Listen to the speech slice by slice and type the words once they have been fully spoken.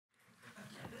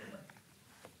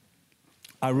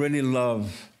I really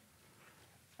love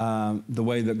the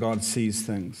way that God sees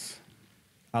things.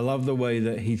 I love the way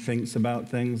that he thinks about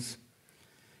things.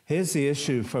 Here's the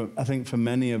issue, I think, for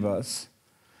many of us,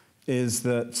 is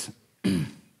that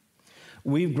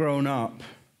we've grown up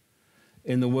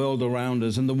in the world around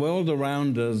us, and the world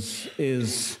around us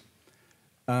is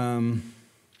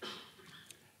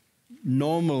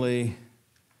normally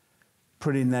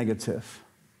pretty negative.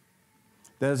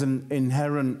 There's an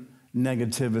inherent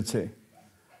negativity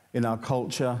in our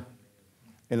culture,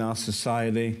 in our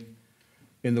society,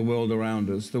 in the world around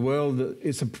us. The world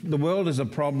is a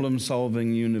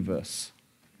problem-solving universe.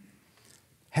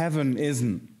 Heaven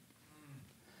isn't.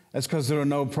 That's because there are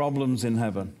no problems in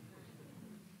heaven.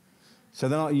 So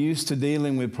they're not used to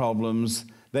dealing with problems.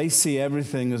 They see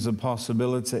everything as a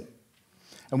possibility.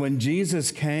 And when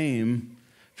Jesus came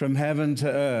from heaven to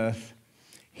earth,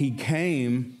 he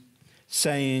came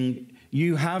saying,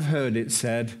 "You have heard it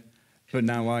said, but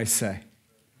now I say."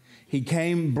 He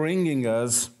came bringing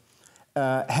us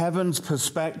heaven's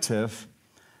perspective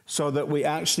so that we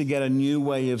actually get a new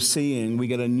way of seeing, we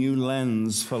get a new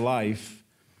lens for life.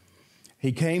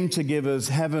 He came to give us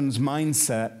heaven's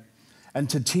mindset and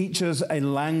to teach us a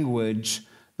language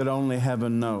that only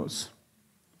heaven knows.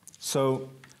 So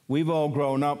we've all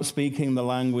grown up speaking the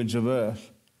language of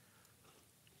earth.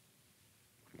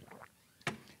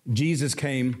 Jesus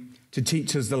came to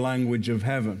teach us the language of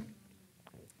heaven,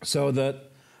 so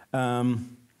that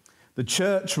the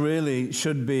church really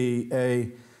should be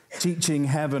a teaching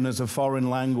heaven as a foreign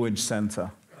language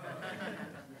center,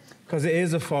 because it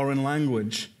is a foreign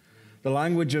language. The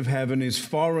language of heaven is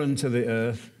foreign to the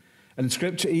earth, and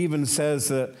Scripture even says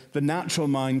that the natural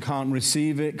mind can't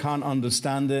receive it, can't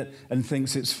understand it, and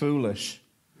thinks it's foolish.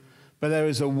 But there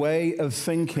is a way of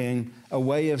thinking, a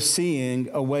way of seeing,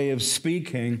 a way of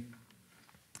speaking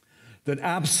that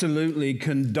absolutely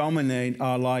can dominate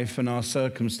our life and our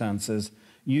circumstances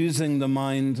using the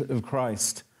mind of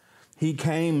Christ. He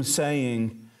came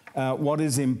saying, what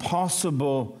is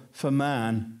impossible for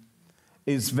man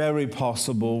is very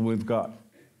possible with God.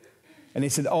 And he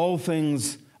said, all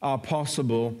things are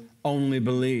possible, only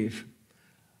believe.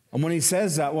 And when he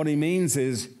says that, what he means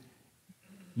is,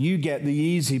 you get the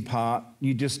easy part,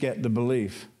 you just get the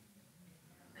belief.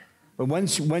 But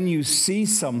when you see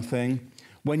something,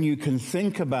 when you can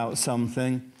think about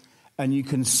something and you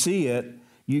can see it,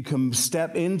 you can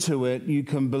step into it, you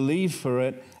can believe for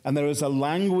it, and there is a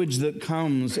language that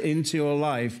comes into your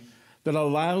life that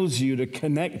allows you to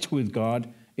connect with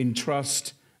God in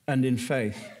trust and in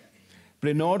faith. But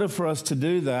in order for us to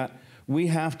do that, we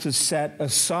have to set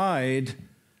aside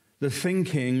the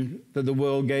thinking that the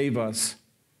world gave us,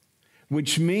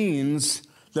 which means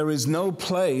there is no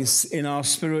place in our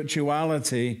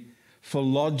spirituality for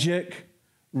logic,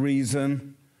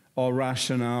 reason, or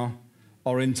rationale,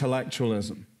 or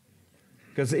intellectualism.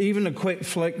 Because even a quick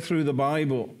flick through the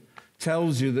Bible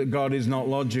tells you that God is not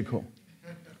logical.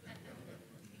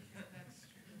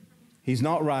 He's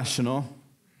not rational,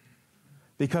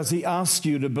 because he asks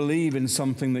you to believe in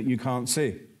something that you can't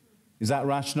see. Is that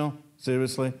rational?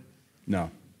 Seriously?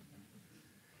 No.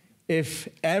 If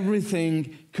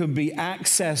everything could be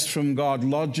accessed from God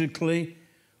logically,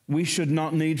 we should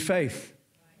not need faith.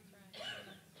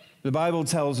 The Bible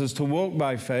tells us to walk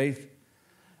by faith,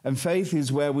 and faith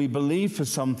is where we believe for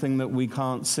something that we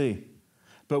can't see,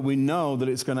 but we know that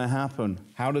it's going to happen.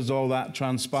 How does all that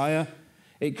transpire?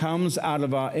 It comes out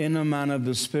of our inner man of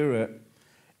the Spirit,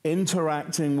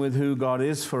 interacting with who God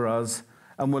is for us,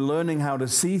 and we're learning how to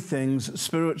see things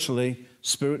spiritually,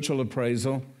 spiritual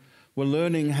appraisal. We're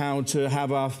learning how to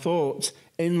have our thoughts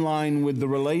in line with the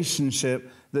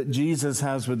relationship that Jesus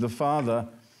has with the Father,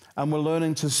 and we're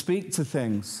learning to speak to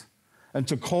things and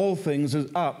to call things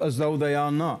up as though they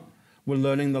are not. We're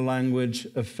learning the language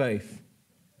of faith.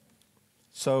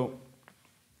 So,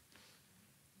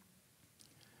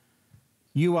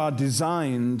 you are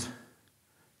designed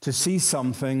to see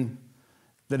something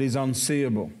that is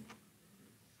unseeable.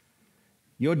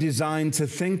 You're designed to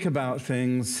think about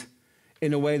things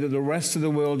in a way that the rest of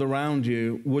the world around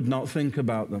you would not think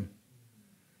about them.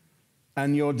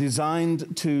 And you're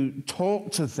designed to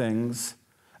talk to things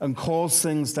and cause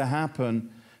things to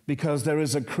happen, because there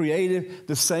is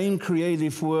the same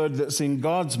creative word that's in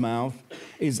God's mouth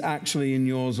is actually in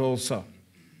yours also.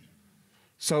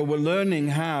 So we're learning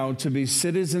how to be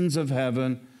citizens of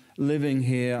heaven living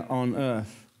here on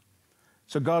earth.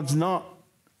 So God's not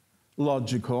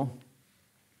logical,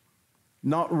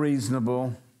 not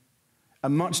reasonable,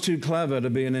 and much too clever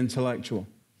to be an intellectual.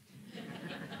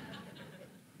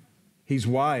 He's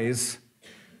wise,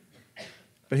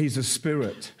 but he's a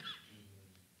spirit.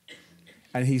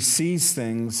 And he sees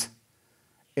things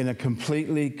in a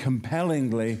completely,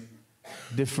 compellingly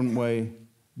different way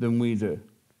than we do.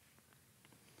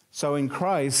 So in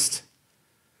Christ,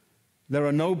 there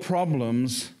are no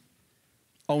problems,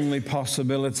 only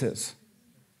possibilities.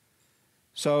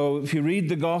 So if you read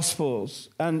the Gospels,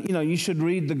 and you should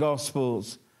read the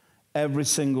Gospels every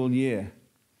single year,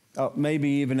 maybe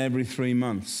even every 3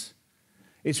 months.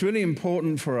 It's really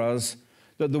important for us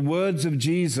that the words of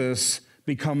Jesus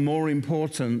become more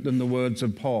important than the words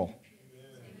of Paul.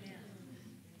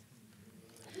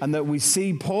 And that we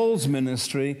see Paul's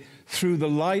ministry through the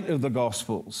light of the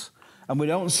Gospels, and we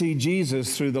don't see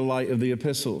Jesus through the light of the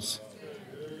epistles.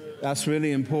 That's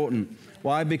really important.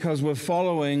 Why? Because we're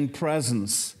following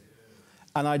presence.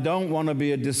 And I don't want to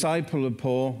be a disciple of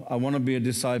Paul. I want to be a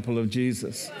disciple of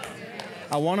Jesus.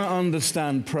 I want to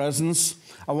understand presence.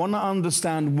 I want to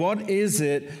understand what is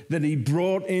it that he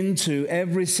brought into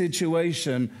every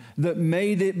situation that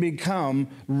made it become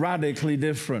radically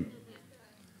different.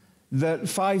 That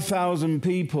 5,000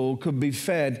 people could be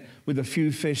fed with a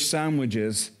few fish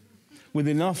sandwiches with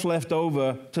enough left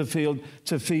over to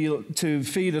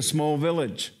feed a small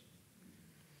village.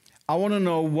 I want to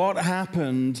know what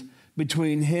happened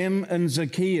between him and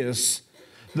Zacchaeus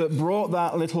that brought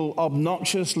that little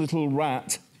obnoxious little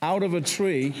rat out of a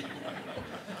tree.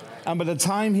 And by the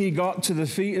time he got to the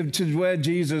feet to where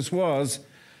Jesus was,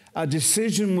 a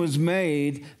decision was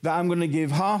made that I'm going to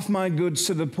give half my goods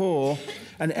to the poor,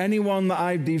 and anyone that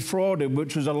I've defrauded,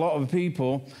 which was a lot of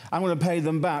people, I'm going to pay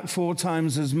them back 4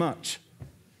 times as much.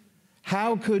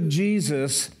 How could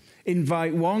Jesus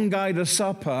invite one guy to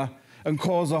supper and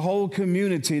cause a whole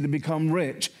community to become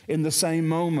rich in the same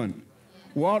moment?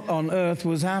 What on earth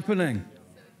was happening?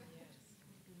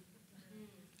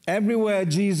 Everywhere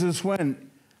Jesus went,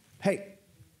 hey,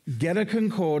 get a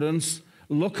concordance,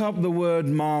 look up the word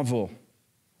marvel.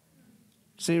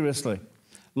 Seriously.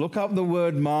 Look up the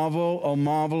word marvel or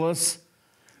marvelous.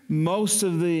 Most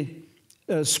of the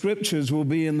scriptures will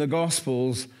be in the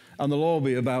Gospels, and they'll all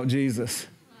be about Jesus.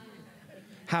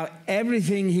 How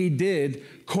everything he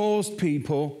did caused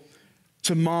people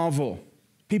to marvel.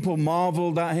 People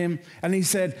marveled at him, and he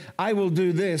said, I will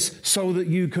do this so that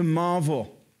you can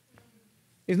marvel.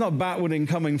 He's not backward in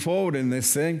coming forward in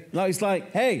this thing. No, he's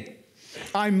like, hey,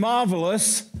 I'm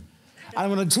marvelous. I'm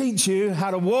going to teach you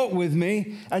how to walk with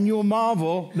me, and you'll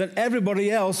marvel that everybody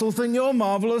else will think you're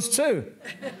marvelous too.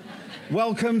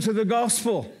 Welcome to the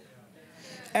gospel.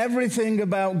 Everything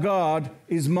about God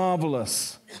is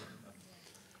marvelous.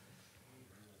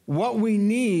 What we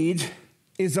need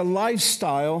is a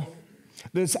lifestyle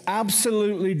that's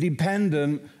absolutely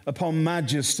dependent upon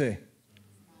majesty.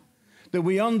 That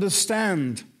we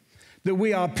understand that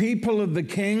we are people of the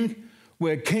King,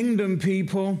 we're kingdom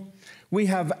people, we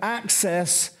have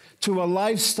access to a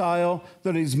lifestyle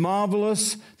that is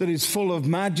marvelous, that is full of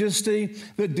majesty,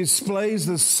 that displays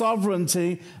the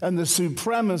sovereignty and the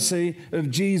supremacy of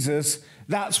Jesus.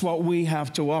 That's what we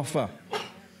have to offer.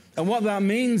 And what that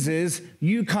means is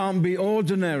you can't be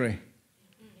ordinary.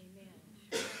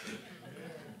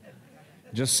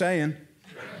 Just saying.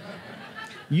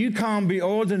 You can't be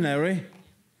ordinary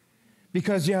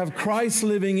because you have Christ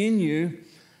living in you,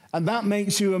 and that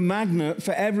makes you a magnet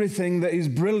for everything that is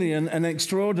brilliant and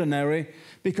extraordinary,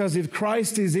 because if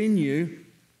Christ is in you,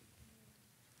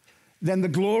 then the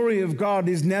glory of God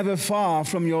is never far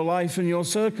from your life and your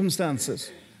circumstances.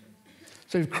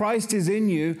 So if Christ is in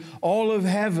you, all of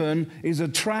heaven is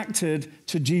attracted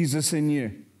to Jesus in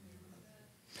you.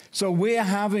 So we're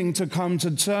having to come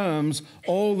to terms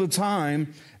all the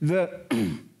time that,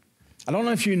 I don't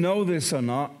know if you know this or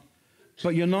not,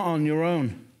 but you're not on your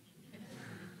own.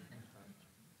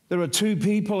 There are 2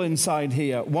 people inside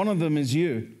here. One of them is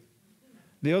you.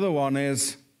 The other one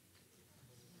is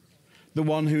the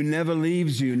one who never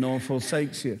leaves you nor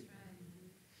forsakes you.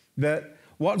 That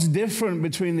what's different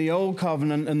between the old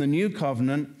covenant and the new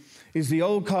covenant is the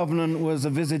old covenant was a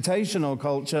visitational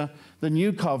culture. The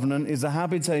new covenant is a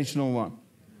habitational one.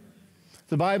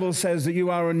 The Bible says that you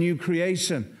are a new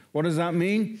creation. What does that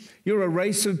mean? You're a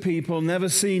race of people never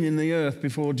seen in the earth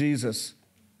before Jesus.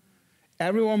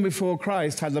 Everyone before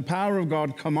Christ had the power of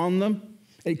God come on them.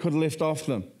 It could lift off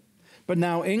them. But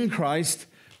now in Christ,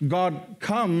 God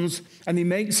comes and he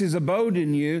makes his abode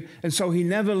in you, and so he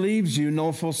never leaves you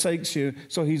nor forsakes you,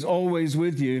 so he's always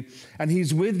with you. And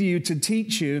he's with you to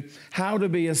teach you how to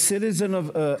be a citizen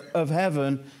of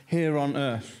heaven here on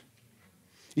earth.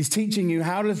 He's teaching you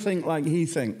how to think like he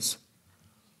thinks,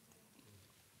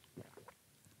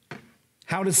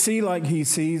 how to see like he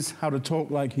sees, how to talk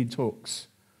like he talks.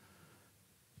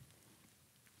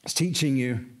 He's teaching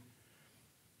you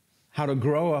how to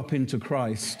grow up into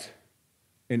Christ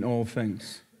in all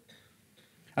things.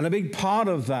 And a big part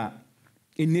of that,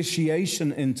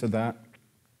 initiation into that,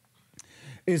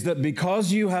 is that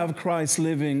because you have Christ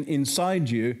living inside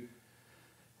you,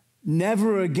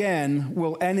 never again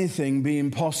will anything be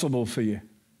impossible for you.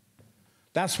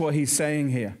 That's what he's saying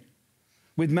here.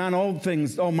 With man,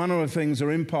 all manner of things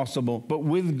are impossible, but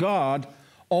with God,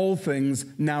 all things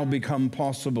now become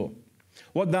possible.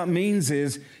 What that means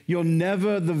is you're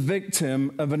never the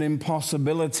victim of an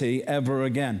impossibility ever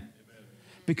again.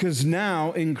 Because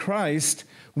now in Christ,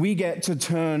 we get to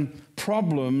turn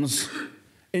problems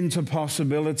into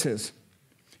possibilities.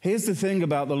 Here's the thing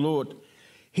about the Lord.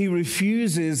 He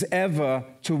refuses ever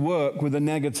to work with a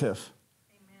negative.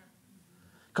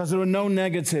 Because there are no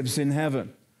negatives in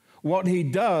heaven. What he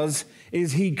does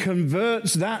is he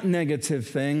converts that negative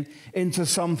thing into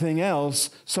something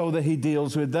else so that he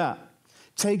deals with that.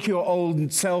 Take your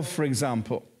old self, for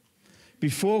example.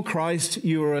 Before Christ,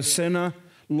 you were a sinner,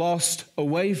 lost,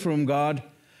 away from God,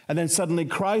 and then suddenly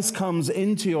Christ comes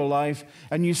into your life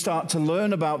and you start to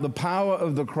learn about the power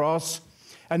of the cross,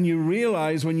 and you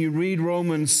realize when you read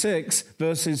Romans 6,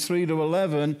 verses 3 to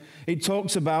 11, it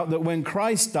talks about that when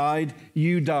Christ died,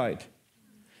 you died.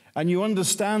 And you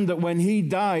understand that when he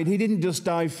died, he didn't just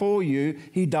die for you,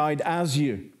 he died as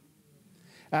you.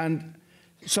 And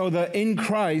so that in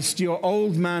Christ, your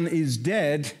old man is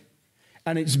dead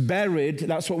and it's buried.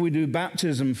 That's what we do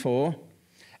baptism for.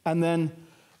 And then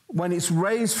when it's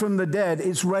raised from the dead,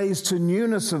 it's raised to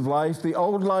newness of life. The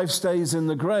old life stays in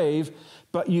the grave,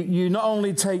 but you not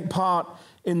only take part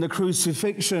in the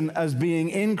crucifixion as being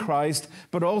in Christ,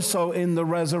 but also in the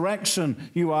resurrection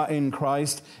you are in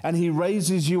Christ, and he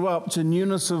raises you up to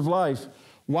newness of life.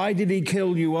 Why did he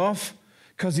kill you off?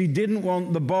 Because he didn't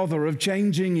want the bother of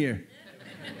changing you.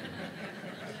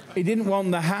 He didn't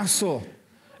want the hassle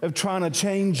of trying to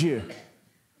change you.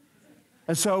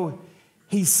 And so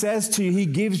he says to you, he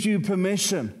gives you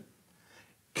permission.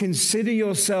 Consider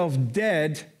yourself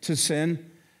dead to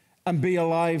sin and be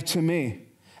alive to me.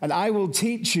 And I will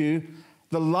teach you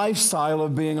the lifestyle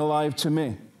of being alive to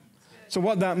me. So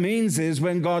what that means is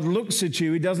when God looks at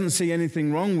you, he doesn't see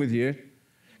anything wrong with you,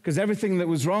 because everything that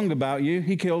was wrong about you,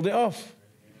 he killed it off.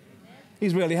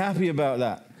 He's really happy about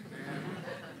that.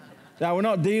 Now, we're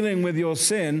not dealing with your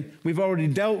sin. We've already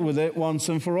dealt with it once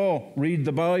and for all. Read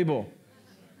the Bible.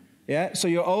 Yeah? So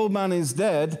your old man is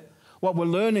dead. What we're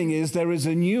learning is there is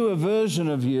a newer version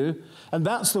of you, and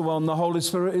that's the one the Holy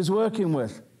Spirit is working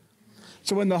with.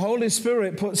 So when the Holy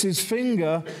Spirit puts his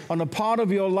finger on a part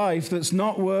of your life that's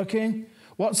not working,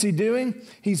 what's he doing?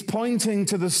 He's pointing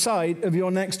to the site of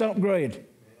your next upgrade.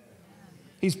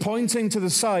 He's pointing to the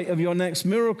site of your next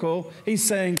miracle. He's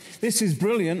saying, this is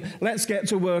brilliant. Let's get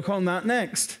to work on that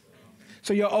next.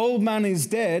 So your old man is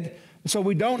dead. So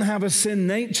we don't have a sin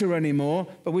nature anymore,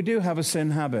 but we do have a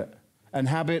sin habit. And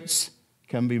habits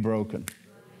can be broken.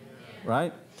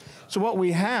 Right? So what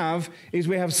we have is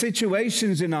we have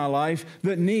situations in our life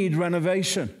that need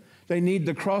renovation. They need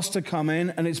the cross to come in,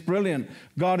 and it's brilliant.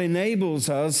 God enables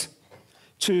us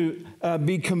to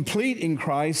be complete in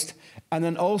Christ and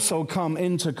then also come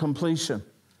into completion.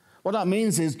 What that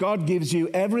means is God gives you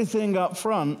everything up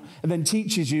front and then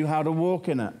teaches you how to walk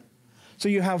in it. So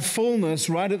you have fullness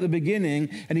right at the beginning,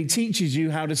 and he teaches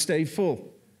you how to stay full.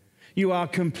 You are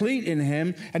complete in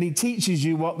him, and he teaches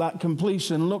you what that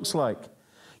completion looks like.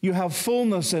 You have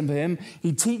fullness in him.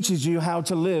 He teaches you how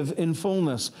to live in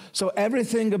fullness. So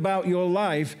everything about your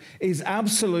life is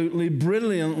absolutely,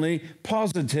 brilliantly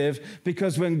positive,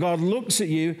 because when God looks at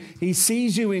you, he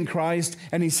sees you in Christ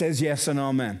and he says yes and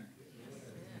amen.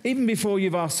 Even before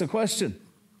you've asked the question.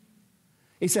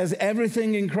 He says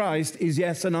everything in Christ is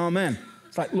yes and amen.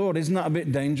 It's like, Lord, isn't that a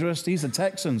bit dangerous? These are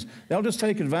Texans. They'll just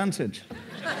take advantage.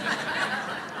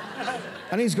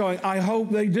 And he's going, I hope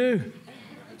they do.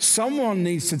 Someone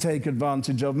needs to take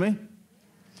advantage of me.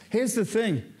 Here's the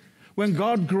thing. When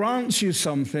God grants you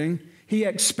something, he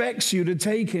expects you to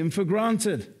take him for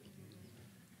granted.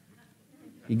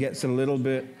 He gets a little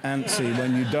bit antsy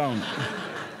when you don't.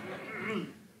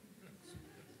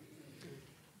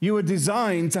 You were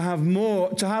designed to have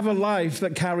more, to have a life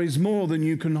that carries more than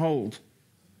you can hold,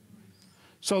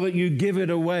 so that you give it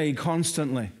away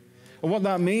constantly. And what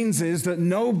that means is that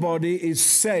nobody is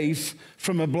safe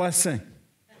from a blessing,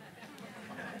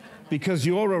 because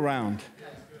you're around.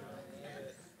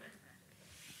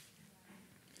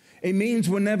 It means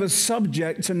we're never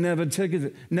subject to any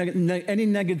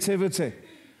negativity.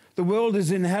 The world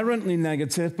is inherently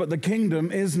negative, but the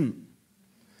kingdom isn't.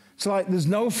 It's like there's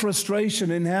no frustration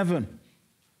in heaven.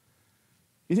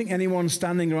 You think anyone's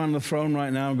standing around the throne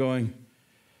right now going,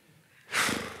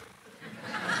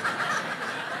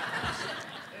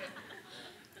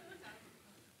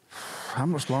 how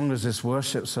much longer is this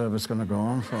worship service going to go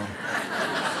on for?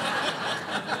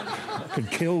 I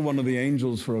could kill one of the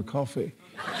angels for a coffee.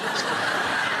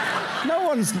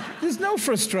 There's no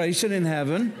frustration in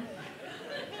heaven.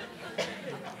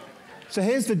 So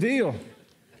here's the deal.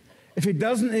 If it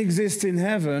doesn't exist in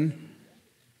heaven,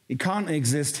 it can't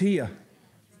exist here.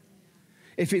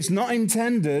 If it's not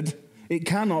intended, it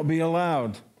cannot be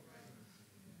allowed.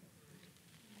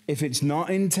 If it's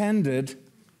not intended,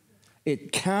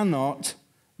 it cannot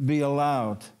be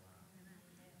allowed.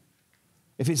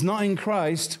 If it's not in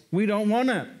Christ, we don't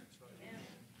want it.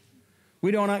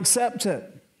 We don't accept it.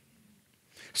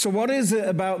 So what is it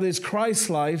about this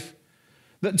Christ life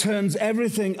that turns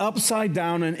everything upside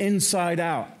down and inside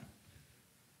out?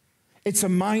 It's a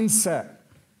mindset.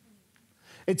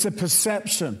 It's a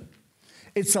perception.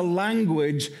 It's a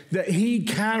language that he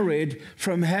carried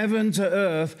from heaven to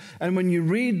earth. And when you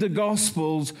read the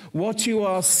Gospels, what you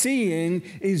are seeing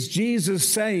is Jesus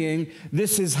saying,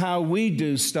 this is how we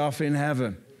do stuff in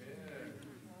heaven.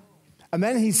 And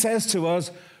then he says to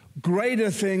us,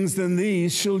 greater things than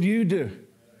these shall you do.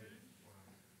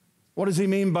 What does he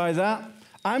mean by that?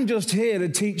 I'm just here to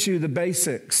teach you the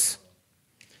basics.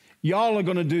 Y'all are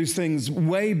going to do things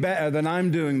way better than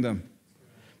I'm doing them,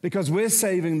 because we're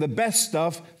saving the best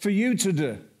stuff for you to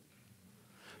do.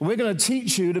 We're going to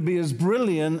teach you to be as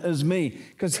brilliant as me,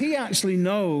 because he actually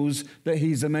knows that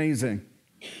he's amazing.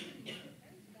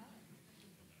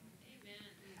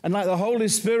 And like the Holy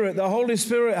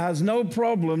Spirit has no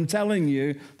problem telling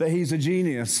you that he's a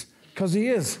genius, because he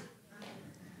is.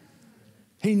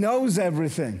 He knows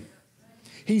everything.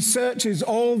 He searches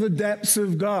all the depths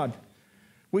of God,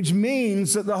 which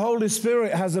means that the Holy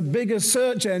Spirit has a bigger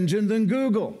search engine than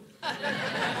Google.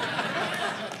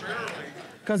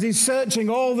 Because he's searching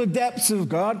all the depths of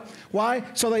God. Why?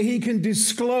 So that he can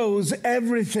disclose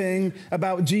everything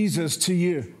about Jesus to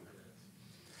you.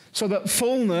 So that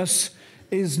fullness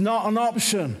is not an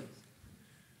option.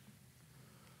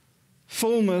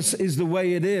 Fullness is the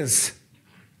way it is.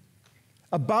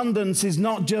 Abundance is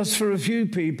not just for a few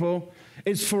people.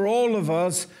 It's for all of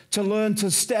us to learn to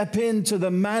step into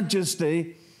the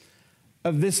majesty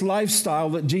of this lifestyle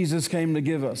that Jesus came to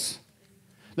give us.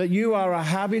 That you are a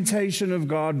habitation of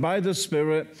God by the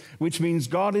Spirit, which means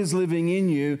God is living in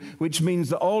you, which means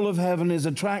that all of heaven is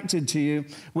attracted to you,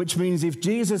 which means if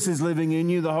Jesus is living in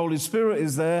you, the Holy Spirit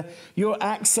is there, you're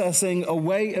accessing a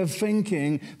way of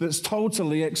thinking that's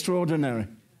totally extraordinary.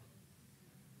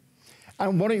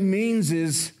 And what it means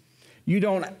is you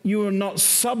are not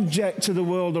subject to the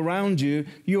world around you.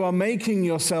 You are making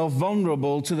yourself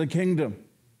vulnerable to the kingdom.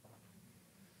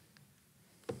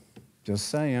 Just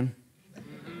saying.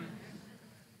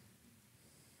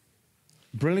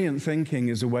 Brilliant thinking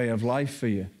is a way of life for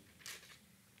you.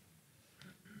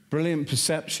 Brilliant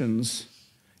perceptions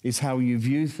is how you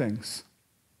view things.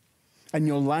 And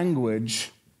your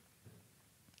language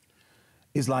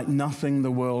is like nothing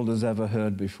the world has ever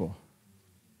heard before.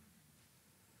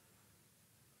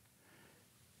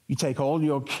 You take all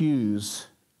your cues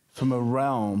from a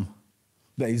realm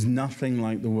that is nothing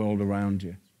like the world around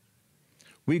you.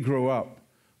 We grow up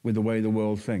with the way the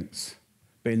world thinks.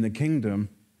 But in the kingdom,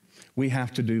 we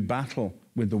have to do battle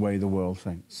with the way the world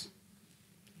thinks.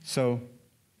 So,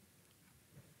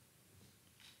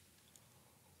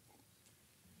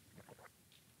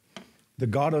 the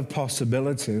God of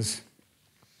possibilities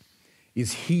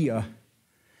is here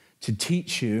to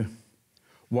teach you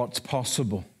what's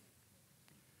possible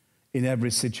in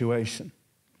every situation.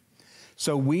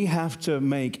 So we have to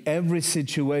make every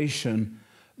situation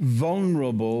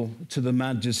vulnerable to the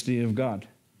majesty of God.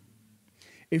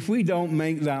 If we don't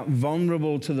make that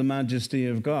vulnerable to the majesty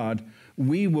of God,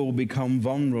 we will become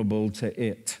vulnerable to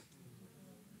it.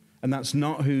 And that's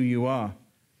not who you are.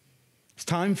 It's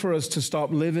time for us to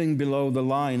stop living below the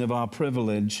line of our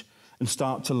privilege and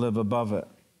start to live above it.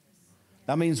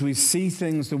 That means we see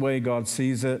things the way God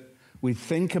sees it. We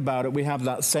think about it. We have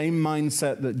that same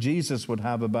mindset that Jesus would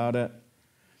have about it.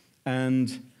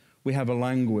 And we have a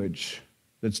language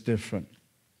that's different.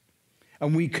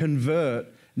 And we convert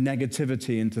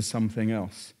negativity into something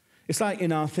else. It's like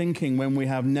in our thinking when we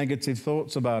have negative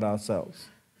thoughts about ourselves.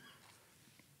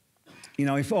 You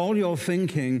know, if all your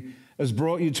thinking has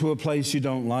brought you to a place you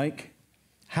don't like,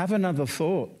 have another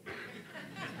thought.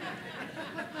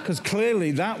 Because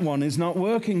clearly that one is not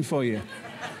working for you.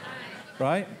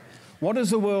 Right? What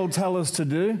does the world tell us to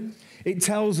do? It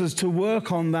tells us to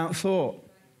work on that thought.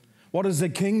 What does the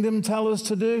kingdom tell us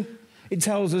to do? It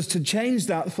tells us to change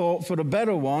that thought for a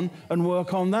better one and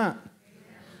work on that.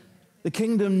 The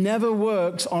kingdom never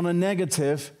works on a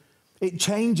negative. It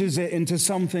changes it into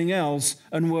something else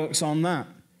and works on that.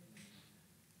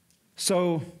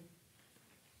 So,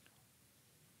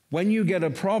 when you get a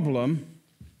problem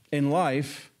in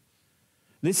life,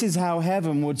 this is how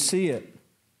heaven would see it.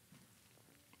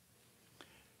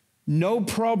 No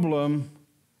problem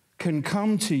can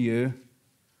come to you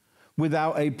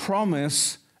without a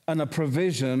promise and a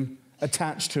provision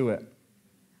attached to it.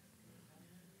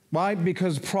 Why?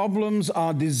 Because problems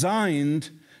are designed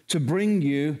to bring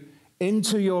you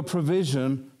into your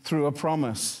provision through a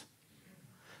promise.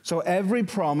 So every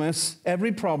promise,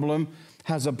 every problem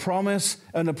has a promise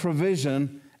and a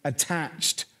provision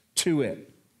attached to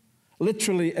it.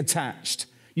 Literally attached.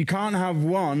 You can't have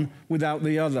one without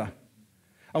the other.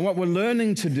 And what we're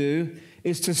learning to do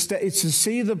is to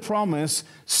see the promise,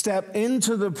 step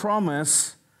into the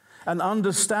promise, and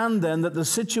understand then that the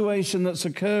situation that's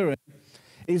occurring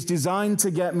is designed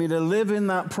to get me to live in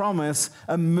that promise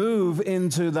and move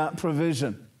into that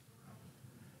provision.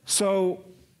 So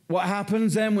what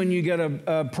happens then when you get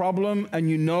a problem and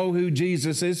you know who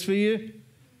Jesus is for you?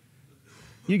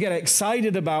 You get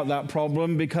excited about that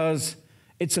problem because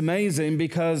it's amazing,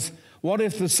 because what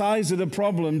if the size of the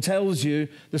problem tells you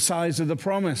the size of the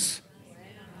promise?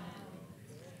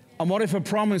 And what if a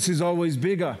promise is always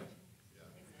bigger?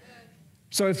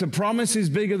 So if the promise is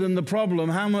bigger than the problem,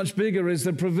 how much bigger is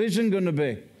the provision going to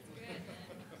be?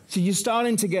 So you're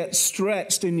starting to get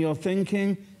stretched in your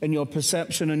thinking and your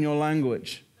perception and your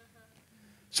language.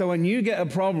 So when you get a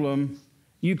problem,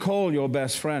 you call your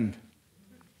best friend.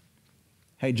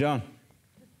 Hey, John,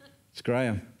 it's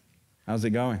Graham. How's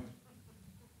it going?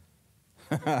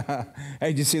 Hey,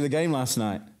 did you see the game last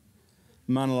night?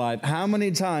 Man alive. How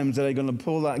many times are they going to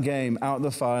pull that game out of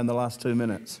the fire in the last 2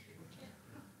 minutes?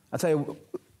 I tell you,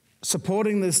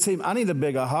 supporting this team, I need a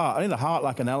bigger heart. I need a heart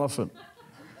like an elephant.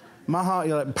 My heart,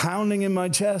 you're like pounding in my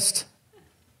chest.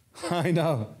 I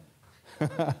know.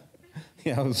 Yeah,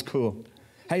 it was cool.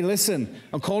 Hey, listen,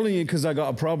 I'm calling you because I got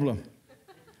a problem.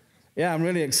 Yeah, I'm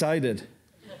really excited.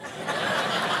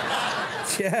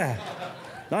 Yeah.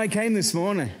 No, I came this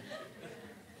morning.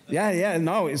 Yeah,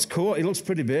 no, it's cool. It looks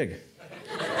pretty big.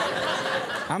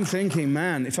 I'm thinking,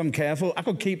 man, if I'm careful, I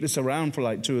could keep this around for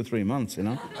like 2 or 3 months, you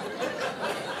know?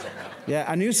 Yeah,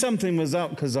 I knew something was up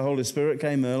because the Holy Spirit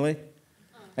came early.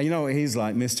 And you know what he's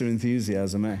like, Mr.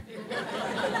 Enthusiasm, eh?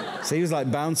 So he was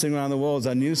like bouncing around the walls.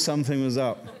 I knew something was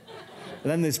up. And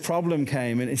then this problem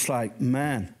came, and it's like,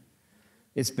 man,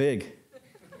 it's big.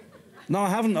 No, I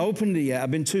haven't opened it yet. I've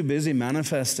been too busy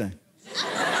manifesting.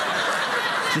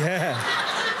 Yeah.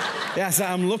 Yeah, so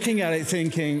I'm looking at it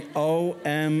thinking,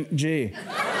 OMG.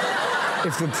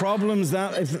 If the problem's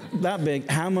that big,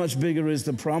 how much bigger is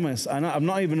the promise? I've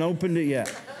not even opened it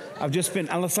yet.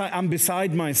 I'm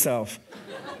beside myself.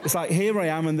 It's like here I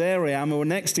am and there I am, and we're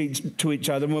next to each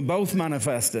other, and we're both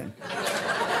manifesting.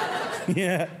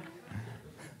 Yeah.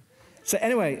 So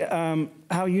anyway,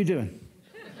 how are you doing?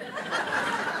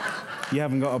 You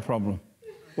haven't got a problem.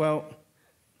 Well,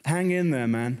 hang in there,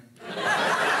 man.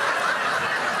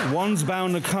 One's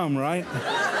bound to come, right?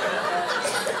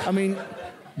 I mean,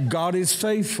 God is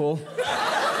faithful.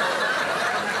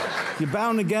 You're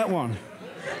bound to get one.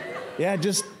 Yeah,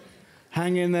 just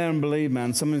hang in there and believe,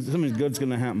 man. Something good's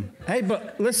going to happen. Hey,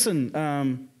 but listen,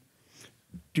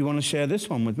 do you want to share this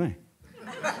one with me?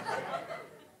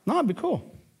 No, it'd be cool.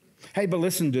 Hey, but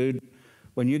listen, dude,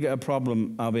 when you get a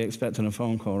problem, I'll be expecting a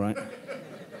phone call, right?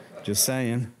 Just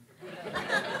saying.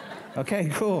 Okay,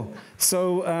 cool.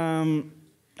 So,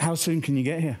 how soon can you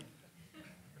get here?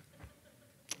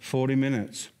 40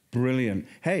 minutes. Brilliant.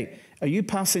 Hey, are you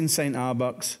passing St.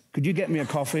 Arbuck's? Could you get me a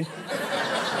coffee?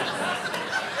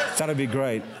 That'd be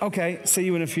great. Okay, see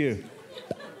you in a few.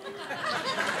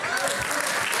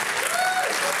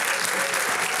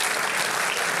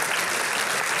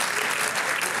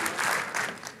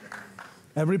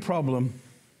 Every problem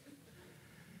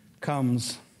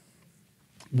comes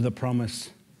with a promise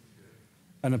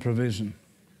and a provision.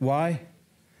 Why?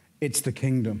 It's the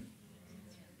kingdom.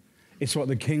 It's what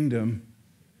the kingdom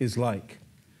is like.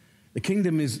 The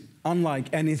kingdom is unlike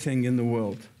anything in the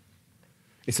world.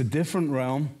 It's a different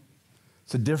realm.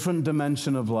 It's a different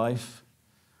dimension of life.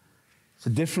 It's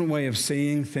a different way of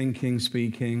seeing, thinking,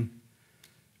 speaking,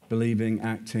 believing,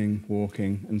 acting,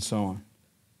 walking, and so on.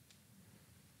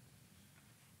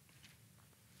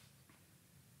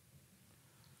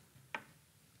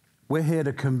 We're here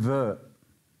to convert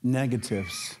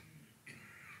negatives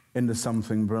into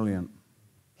something brilliant.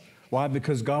 Why?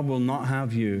 Because God will not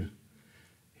have you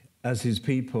as his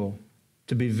people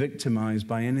to be victimized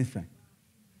by anything.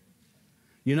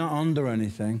 You're not under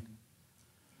anything.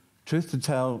 Truth to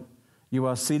tell, you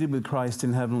are seated with Christ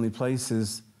in heavenly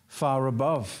places far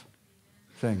above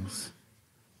things.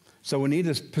 So we need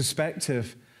a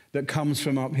perspective that comes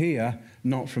from up here,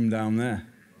 not from down there.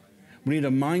 We need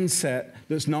a mindset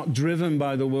that's not driven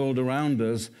by the world around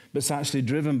us, but it's actually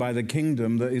driven by the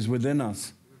kingdom that is within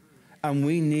us. And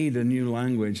we need a new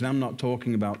language. And I'm not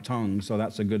talking about tongues, so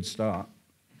that's a good start.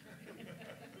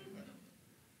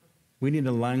 We need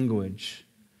a language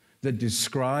that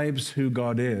describes who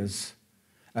God is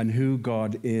and who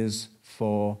God is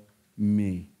for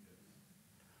me.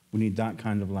 We need that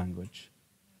kind of language.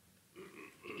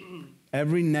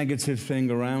 Every negative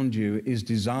thing around you is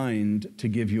designed to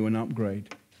give you an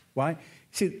upgrade. Why?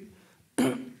 See,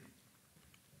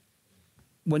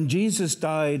 when Jesus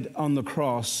died on the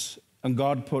cross and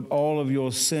God put all of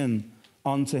your sin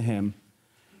onto him,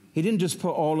 he didn't just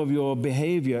put all of your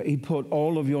behavior, he put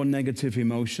all of your negative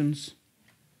emotions,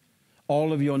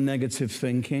 all of your negative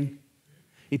thinking.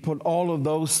 He put all of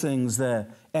those things there.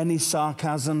 Any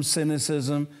sarcasm,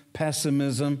 cynicism,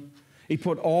 pessimism. He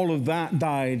put all of that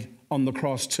died on the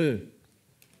cross too.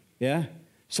 Yeah?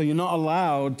 So you're not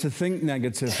allowed to think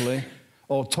negatively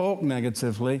or talk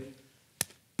negatively.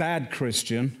 Bad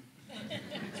Christian.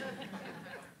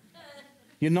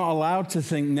 You're not allowed to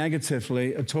think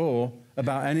negatively at all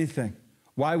about anything.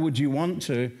 Why would you want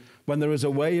to when there is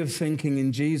a way of thinking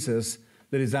in Jesus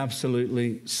that is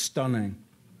absolutely stunning?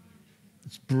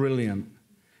 It's brilliant.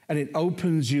 And it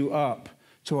opens you up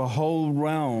to a whole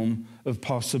realm of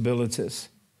possibilities.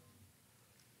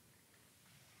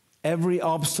 Every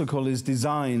obstacle is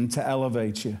designed to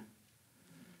elevate you.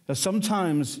 Now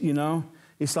sometimes,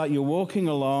 it's like you're walking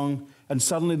along and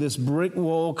suddenly this brick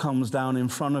wall comes down in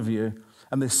front of you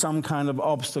and there's some kind of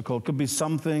obstacle. It could be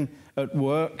something at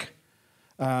work,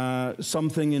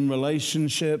 something in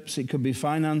relationships, it could be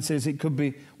finances, it could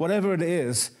be whatever it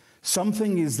is.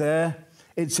 Something is there,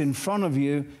 it's in front of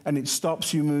you, and it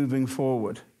stops you moving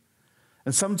forward.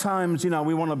 And sometimes,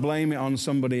 we want to blame it on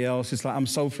somebody else. It's like, I'm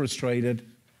so frustrated.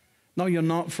 No, you're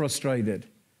not frustrated.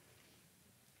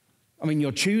 I mean,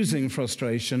 you're choosing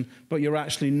frustration, but you're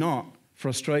actually not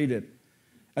frustrated.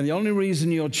 And the only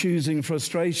reason you're choosing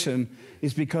frustration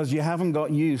is because you haven't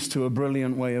got used to a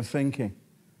brilliant way of thinking.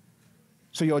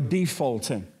 So you're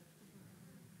defaulting.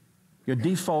 You're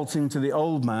defaulting to the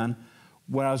old man,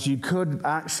 whereas you could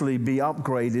actually be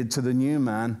upgraded to the new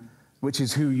man, which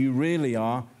is who you really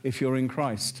are if you're in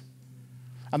Christ.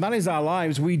 And that is our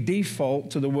lives. We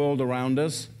default to the world around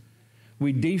us.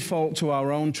 We default to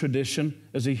our own tradition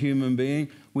as a human being.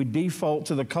 We default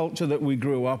to the culture that we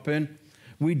grew up in.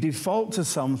 We default to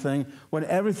something when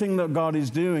everything that God is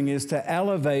doing is to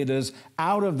elevate us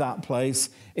out of that place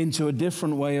into a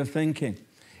different way of thinking.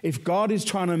 If God is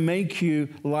trying to make you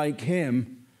like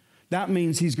him, that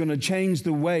means he's going to change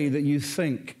the way that you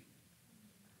think.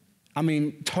 I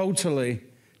mean, totally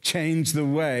change the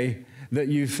way that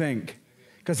you think.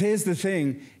 Because here's the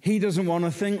thing, he doesn't want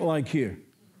to think like you.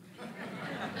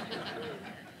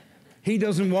 He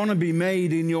doesn't want to be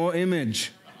made in your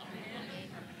image.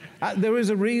 There is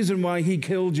a reason why he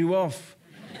killed you off.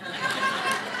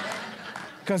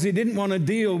 Because he didn't want to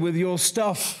deal with your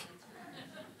stuff.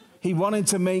 He wanted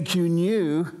to make you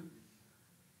new.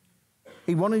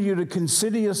 He wanted you to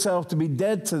consider yourself to be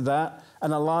dead to that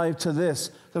and alive to this.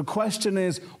 The question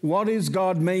is, what is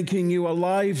God making you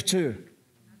alive to?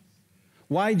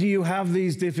 Why do you have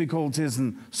these difficulties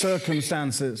and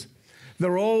circumstances?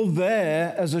 They're all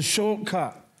there as a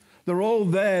shortcut. They're all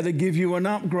there to give you an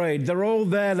upgrade. They're all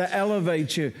there to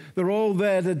elevate you. They're all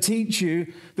there to teach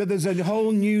you that there's a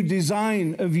whole new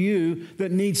design of you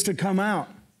that needs to come out.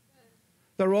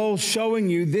 They're all showing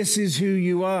you this is who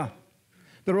you are.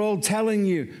 They're all telling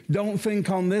you, don't think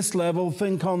on this level,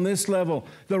 think on this level.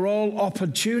 They're all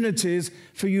opportunities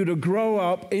for you to grow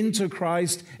up into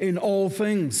Christ in all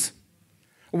things.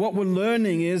 What we're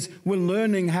learning is we're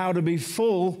learning how to be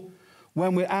full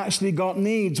when we actually got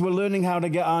needs. We're learning how to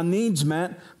get our needs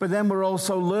met, but then we're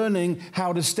also learning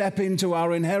how to step into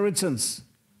our inheritance.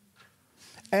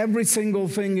 Every single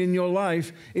thing in your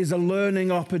life is a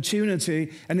learning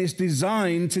opportunity, and it's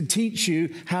designed to teach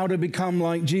you how to become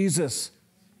like Jesus.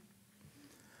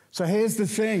 So here's the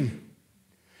thing.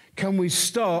 Can we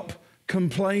stop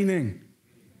complaining?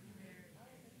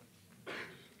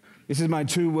 This is my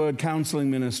 2-word counseling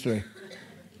ministry.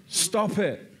 Stop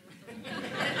it.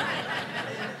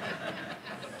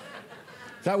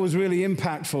 That was really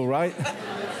impactful, right?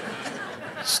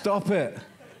 Stop it.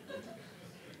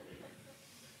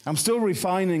 I'm still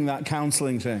refining that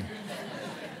counseling thing.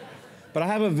 But I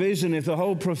have a vision. If the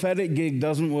whole prophetic gig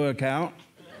doesn't work out,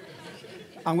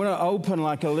 I'm going to open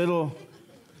like a little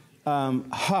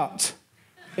hut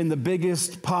in the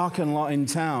biggest parking lot in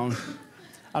town.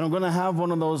 And I'm going to have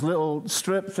one of those little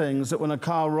strip things that when a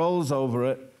car rolls over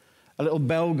it, a little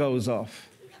bell goes off.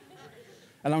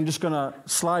 and I'm just going to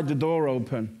slide the door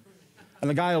open. And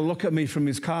the guy will look at me from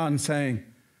his car and saying,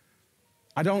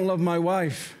 I don't love my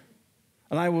wife.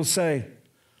 And I will say,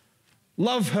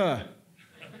 love her.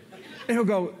 And he'll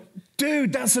go,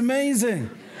 dude, that's amazing.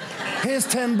 Here's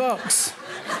 $10.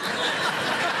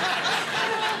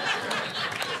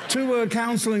 2-word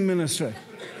counseling ministry.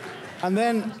 And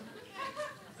then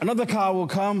another car will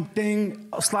come, ding,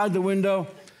 I'll slide the window.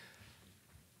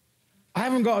 I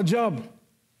haven't got a job.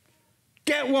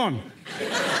 Get one.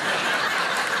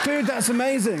 Dude, that's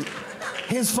amazing.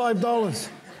 Here's $5.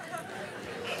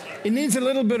 It needs a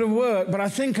little bit of work, but I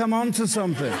think I'm onto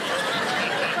something.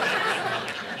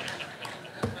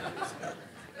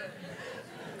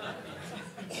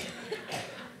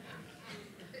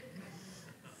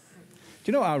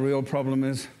 Do you know what our real problem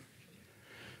is?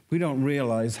 We don't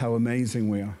realize how amazing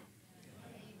we are.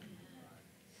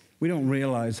 We don't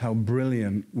realize how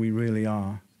brilliant we really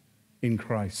are in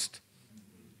Christ.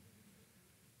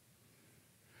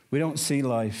 We don't see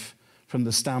life from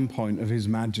the standpoint of His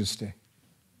majesty.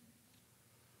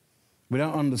 We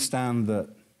don't understand that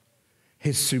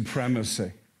His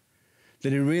supremacy,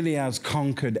 that He really has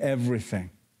conquered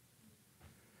everything,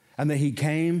 and that He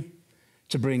came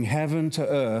to bring heaven to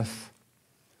earth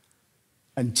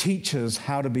and teach us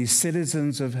how to be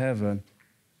citizens of heaven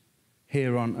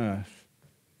here on earth.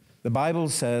 The Bible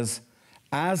says,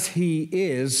 as He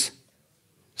is,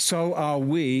 so are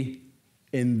we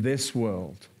in this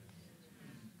world.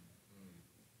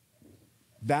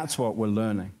 That's what we're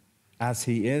learning. As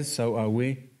He is, so are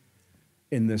we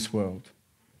in this world.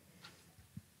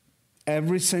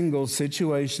 Every single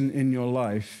situation in your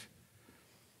life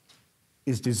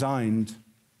is designed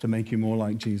to make you more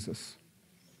like Jesus.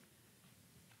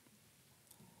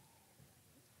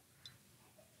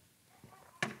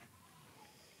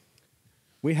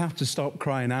 We have to stop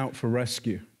crying out for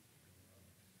rescue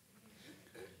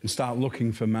and start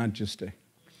looking for majesty.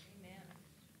 Amen.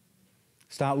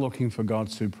 Start looking for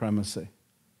God's supremacy.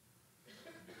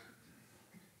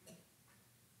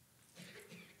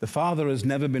 The Father has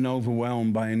never been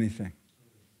overwhelmed by anything.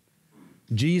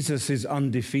 Jesus is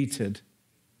undefeated,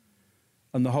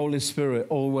 and the Holy Spirit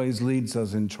always leads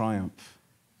us in triumph.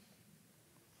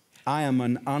 I am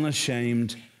an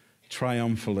unashamed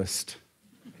triumphalist.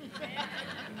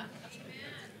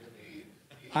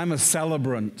 I'm a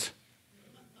celebrant.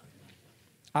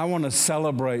 I want to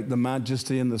celebrate the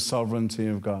majesty and the sovereignty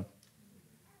of God.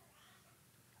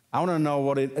 I want to know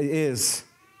what it is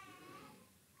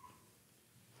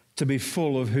to be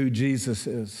full of who Jesus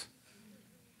is.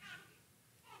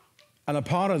 And a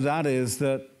part of that is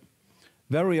that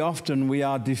very often we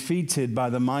are defeated by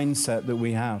the mindset that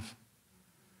we have.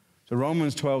 So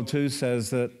Romans 12:2 says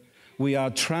that we are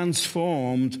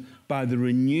transformed by the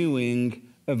renewing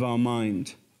of our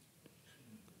mind.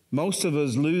 Most of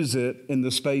us lose it in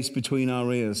the space between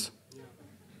our ears,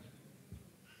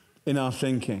 in our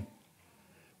thinking.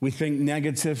 We think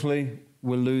negatively,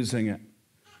 we're losing it.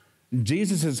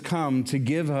 Jesus has come to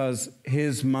give us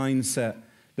His mindset.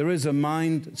 There is a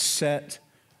mindset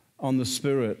on the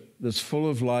Spirit that's full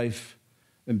of life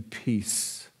and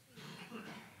peace.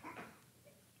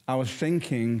 Our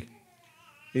thinking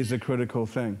is a critical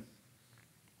thing.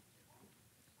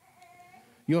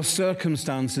 Your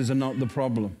circumstances are not the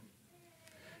problem.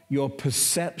 Your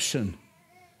perception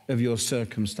of your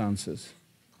circumstances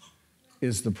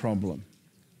is the problem.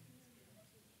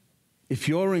 If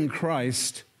you're in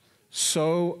Christ,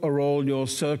 so are all your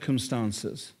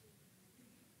circumstances.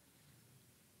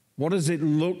 What does it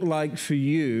look like for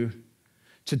you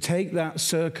to take that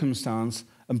circumstance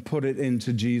and put it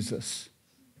into Jesus?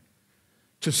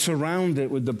 To surround it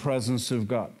with the presence of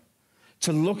God.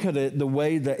 To look at it the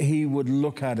way that He would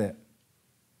look at it.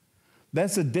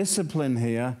 There's a discipline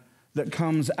here that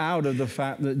comes out of the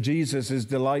fact that Jesus is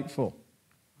delightful.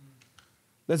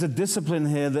 There's a discipline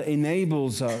here that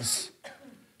enables us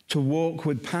to walk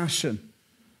with passion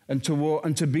and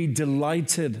to be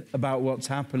delighted about what's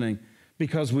happening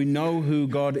because we know who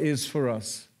God is for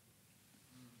us.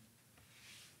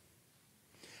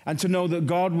 And to know that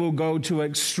God will go to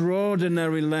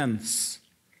extraordinary lengths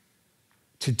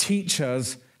to teach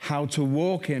us how to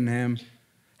walk in Him,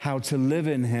 how to live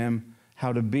in Him,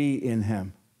 how to be in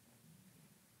Him.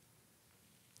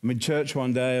 I'm in church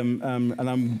one day and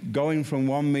I'm going from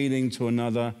one meeting to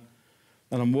another,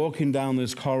 and I'm walking down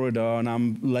this corridor and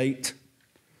I'm late,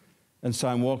 and so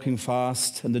I'm walking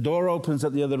fast, and the door opens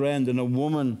at the other end and a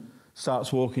woman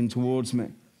starts walking towards me.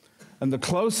 And the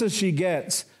closer she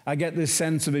gets, I get this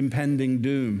sense of impending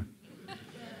doom,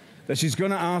 that she's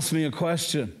going to ask me a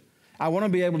question. I want to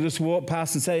be able to just walk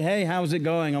past and say, hey, how's it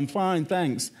going? I'm fine,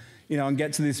 thanks. And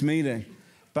get to this meeting.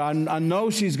 But I know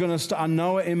she's going to I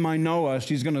know it in my knower,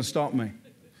 she's going to stop me.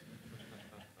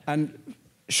 And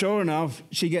sure enough,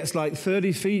 she gets like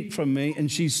 30 feet from me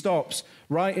and she stops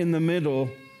right in the middle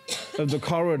of the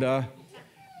corridor,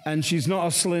 and she's not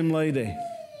a slim lady.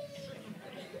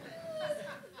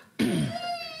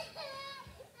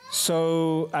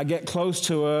 So I get close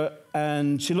to her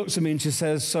and she looks at me and she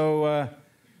says, so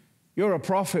you're a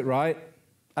prophet, right?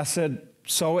 I said,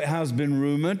 so it has been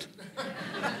rumored.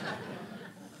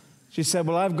 She said,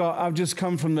 well, I've just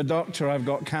come from the doctor. I've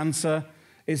got cancer.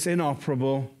 It's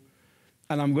inoperable.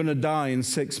 And I'm going to die in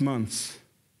 6 months.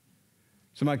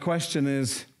 So my question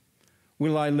is,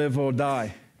 will I live or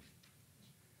die?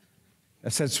 I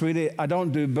said, sweetie, I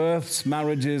don't do births,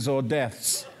 marriages, or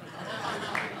deaths.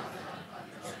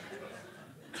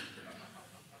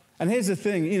 And here's the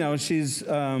thing, you know, she's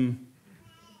an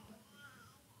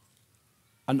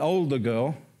older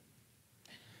girl.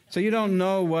 So you don't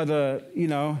know whether, you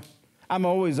know, I'm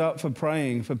always up for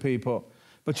praying for people,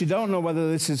 but you don't know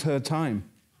whether this is her time.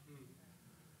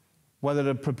 Whether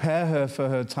to prepare her for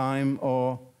her time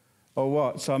or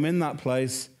what. So I'm in that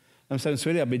place. I'm saying,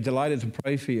 sweetie, I'd be delighted to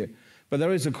pray for you. But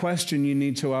there is a question you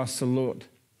need to ask the Lord.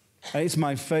 And it's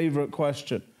my favorite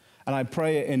question. And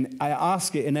I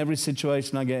ask it in every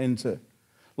situation I get into.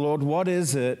 Lord, what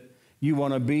is it you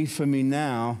want to be for me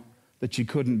now that you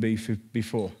couldn't be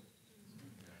before?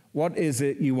 What is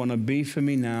it you want to be for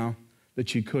me now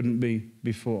that you couldn't be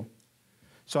before?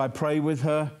 So I pray with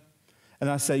her, and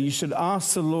I say, you should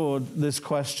ask the Lord this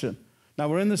question. Now,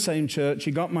 we're in the same church.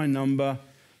 You got my number,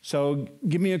 so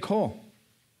give me a call.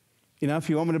 You know, if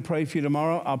you want me to pray for you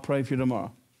tomorrow, I'll pray for you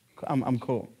tomorrow. I'm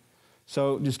cool.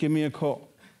 So just give me a call.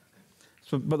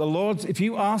 But the Lord, if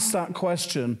you ask that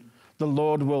question, the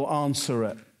Lord will answer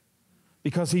it.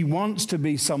 Because he wants to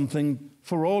be something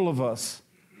for all of us.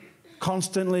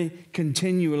 Constantly,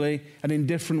 continually, and in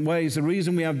different ways. The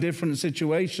reason we have different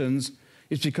situations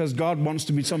is because God wants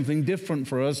to be something different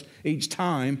for us each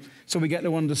time, so we get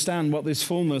to understand what this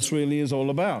fullness really is all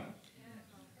about.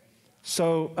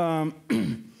 So,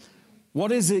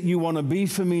 what is it you want to be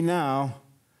for me now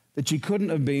that you couldn't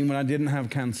have been when I didn't have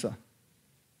cancer?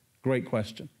 Great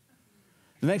question.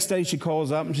 The next day she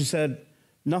calls up and she said,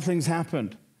 nothing's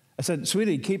happened. I said,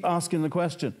 sweetie, keep asking the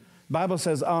question. The Bible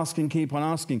says ask and keep on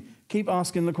asking. Keep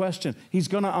asking the question. He's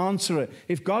going to answer it.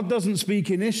 If God doesn't speak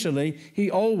initially,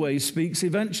 he always speaks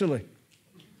eventually.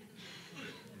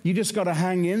 You just got to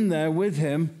hang in there with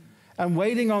him. And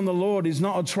waiting on the Lord is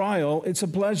not a trial, it's a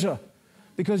pleasure.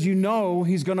 Because you know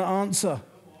he's going to answer.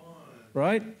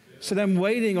 Right? So then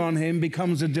waiting on him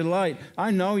becomes a delight. I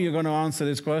know you're going to answer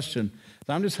this question.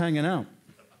 So I'm just hanging out.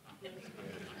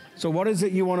 So what is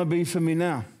it you want to be for me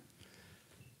now?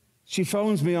 She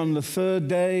phones me on the 3rd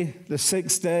day, the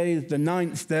 6th day, the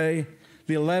 9th day,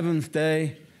 the 11th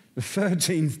day, the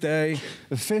 13th day,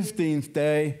 the 15th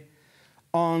day.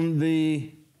 On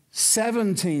the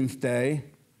 17th day,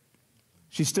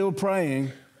 she's still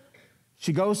praying.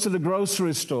 She goes to the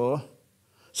grocery store.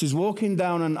 She's walking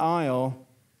down an aisle.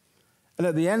 And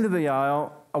at the end of the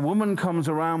aisle, a woman comes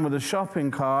around with a shopping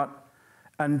cart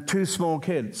and 2 small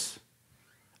kids.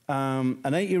 An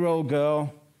 8-year-old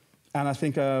girl and I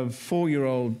think a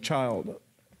 4-year-old child.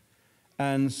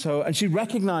 And she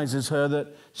recognizes her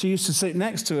that she used to sit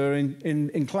next to her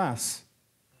in class,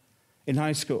 in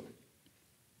high school.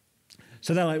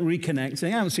 So they're like reconnecting. I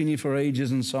haven't seen you for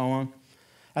ages and so on.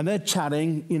 And they're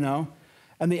chatting, you know.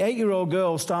 And the 8-year-old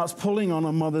girl starts pulling on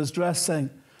her mother's dress saying,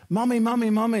 Mommy, Mommy,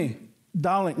 Mommy.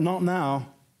 Darling, not now.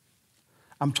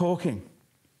 I'm talking.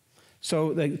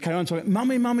 So they carry on talking.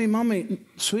 Mommy, Mommy, Mommy.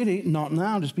 Sweetie, not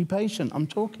now. Just be patient. I'm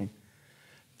talking.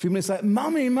 A few minutes later,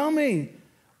 Mommy, Mommy.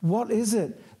 What is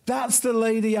it? That's the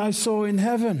lady I saw in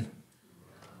heaven.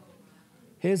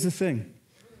 Here's the thing.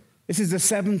 This is the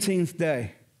 17th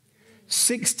day.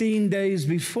 16 days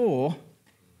before,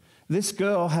 this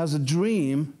girl has a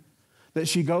dream that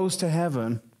she goes to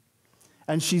heaven,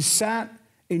 and she sat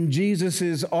in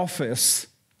Jesus' office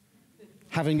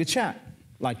having a chat,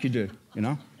 like you do, you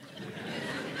know?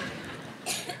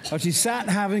 But she sat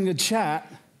having a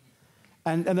chat,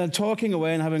 and they're talking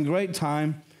away and having a great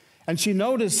time, and she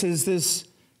notices this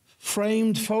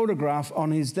framed photograph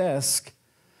on his desk,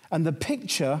 and the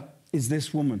picture is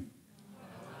this woman.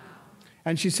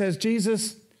 And she says,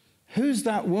 Jesus, who's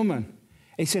that woman?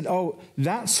 He said, oh,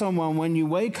 that's someone, when you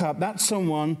wake up, that's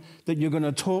someone that you're going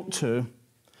to talk to.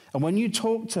 And when you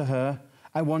talk to her,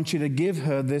 I want you to give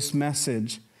her this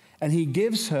message. And he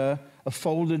gives her a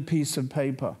folded piece of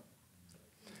paper.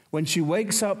 When she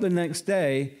wakes up the next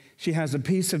day, she has a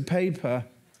piece of paper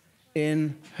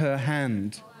in her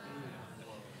hand.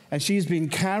 And she's been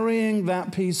carrying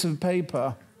that piece of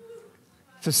paper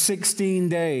for 16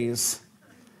 days.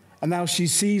 And now she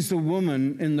sees the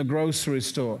woman in the grocery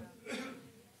store.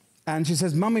 And she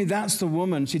says, Mummy, that's the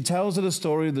woman. She tells her the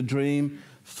story of the dream,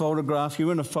 photograph.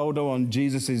 You're in a photo on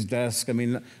Jesus' desk. I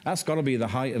mean, that's got to be the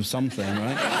height of something,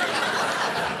 right?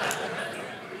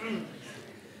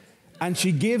 And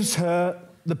she gives her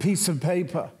the piece of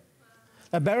paper.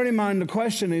 Now, bearing in mind, the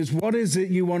question is, what is it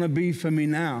you want to be for me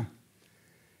now?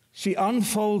 She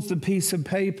unfolds the piece of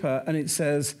paper, and it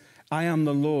says, I am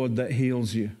the Lord that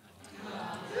heals you.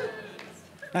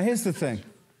 Now, here's the thing.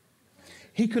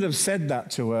 He could have said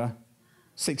that to her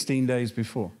 16 days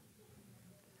before.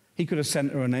 He could have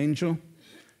sent her an angel.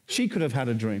 She could have had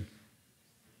a dream.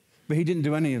 But he didn't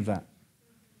do any of that.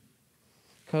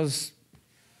 Because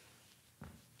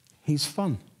he's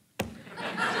fun.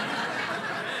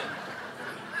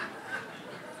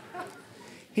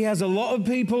 He has a lot of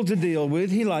people to deal with.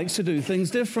 He likes to do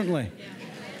things differently.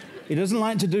 He doesn't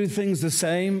like to do things the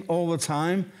same all the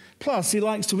time. Plus, he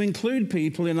likes to include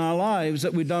people in our lives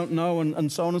that we don't know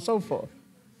and so on and so forth.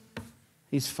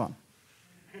 He's fun.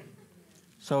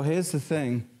 So here's the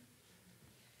thing.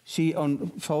 She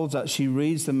unfolds that. She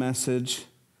reads the message.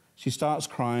 She starts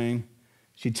crying.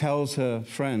 She tells her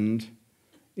friend,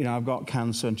 you know, I've got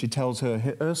cancer. And she tells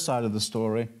her side of the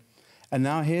story. And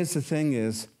now here's the thing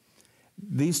is,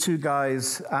 these two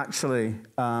guys actually,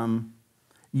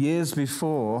 years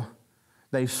before,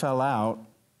 they fell out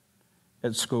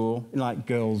at school, like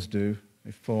girls do.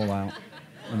 They fall out,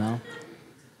 you know.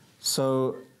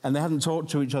 So, and they hadn't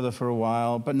talked to each other for a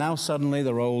while, but now suddenly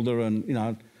they're older and, you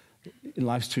know,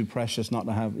 life's too precious not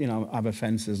to have, you know, have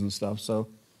offenses and stuff. So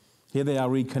here they are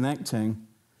reconnecting,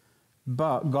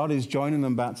 but God is joining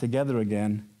them back together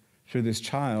again through this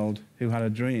child who had a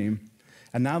dream.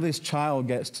 And now this child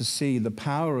gets to see the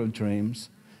power of dreams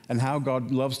and how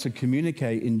God loves to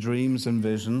communicate in dreams and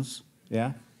visions,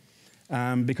 yeah?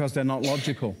 Because they're not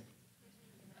logical.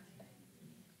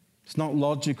 It's not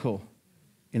logical,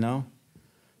 you know,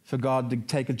 for God to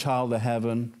take a child to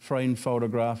heaven, frame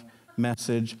photograph,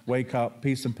 message, wake up,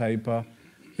 piece of paper,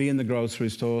 be in the grocery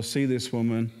store, see this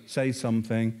woman, say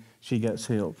something, she gets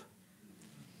healed.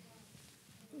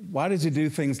 Why does he do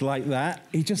things like that?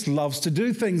 He just loves to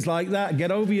do things like that.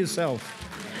 Get over yourself.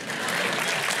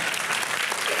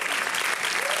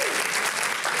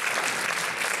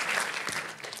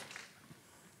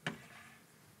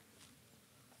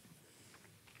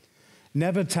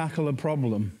 Never tackle a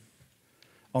problem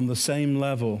on the same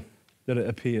level that it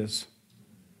appears.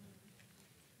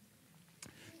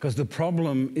 Because the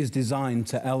problem is designed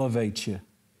to elevate you.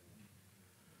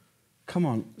 Come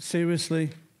on, seriously?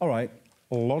 All right,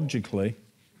 logically,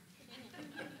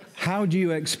 how do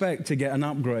you expect to get an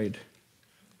upgrade?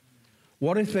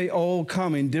 What if they all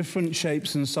come in different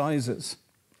shapes and sizes?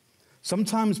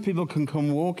 Sometimes people can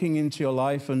come walking into your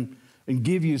life and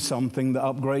give you something that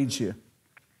upgrades you.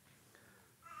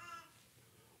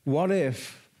 What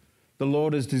if the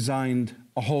Lord has designed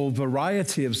a whole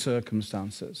variety of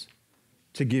circumstances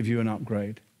to give you an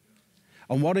upgrade?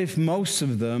 And what if most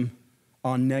of them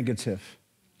are negative?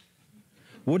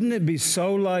 Wouldn't it be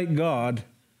so like God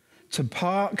to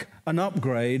park an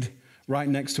upgrade right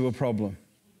next to a problem?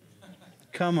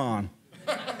 Come on.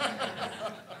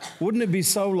 Wouldn't it be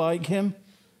so like him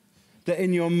that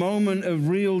in your moment of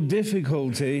real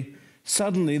difficulty,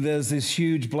 suddenly there's this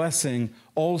huge blessing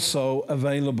also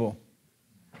available?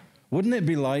 Wouldn't it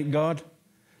be like God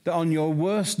that on your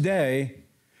worst day,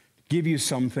 give you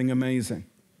something amazing?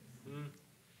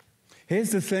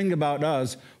 Here's the thing about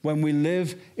us. When we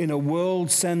live in a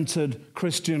world-centered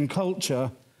Christian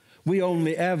culture, we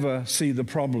only ever see the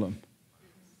problem.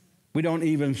 We don't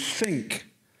even think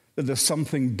that there's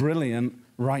something brilliant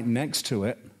right next to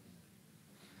it,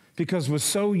 because we're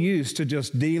so used to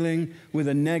just dealing with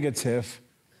a negative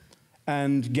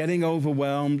and getting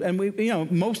overwhelmed. And we, you know,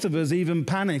 most of us even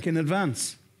panic in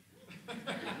advance.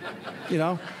 You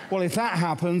know, well, if that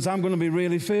happens, I'm going to be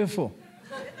really fearful.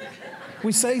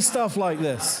 We say stuff like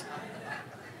this.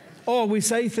 Or we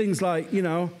say things like, you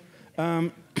know,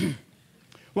 well,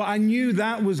 I knew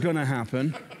that was going to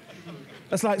happen.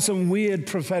 That's like some weird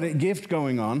prophetic gift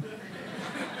going on.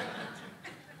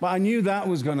 But I knew that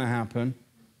was going to happen.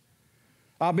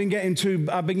 I've been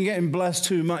getting blessed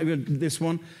too much. This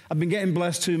one, I've been getting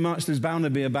blessed too much. There's bound to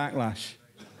be a backlash.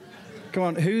 Come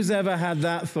on, who's ever had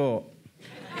that thought?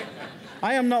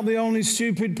 I am not the only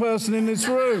stupid person in this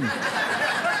room.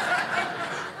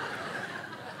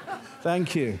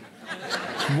 Thank you.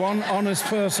 One honest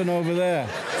person over there.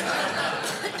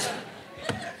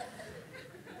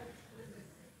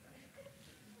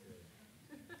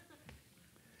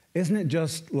 Isn't it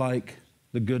just like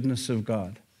the goodness of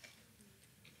God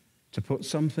to put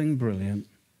something brilliant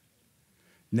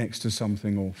next to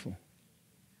something awful?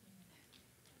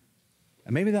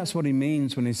 And maybe that's what he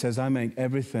means when he says, I make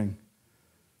everything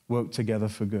work together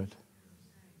for good.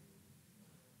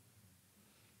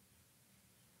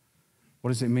 What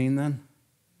does it mean then?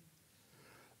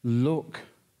 Look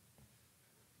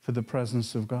for the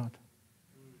presence of God.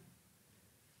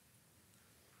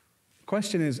 The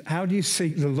question is, how do you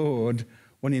seek the Lord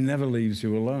when he never leaves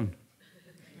you alone?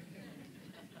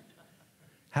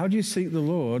 How do you seek the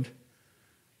Lord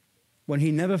when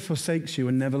he never forsakes you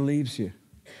and never leaves you?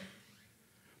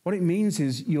 What it means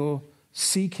is you're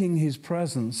seeking his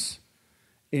presence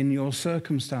in your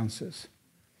circumstances.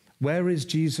 Where is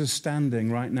Jesus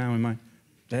standing right now in my...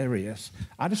 There he is.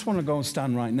 I just want to go and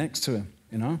stand right next to him,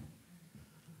 you know?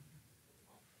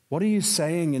 What are you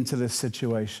saying into this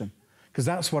situation? Because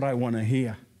that's what I want to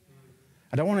hear.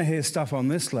 I don't want to hear stuff on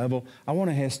this level. I want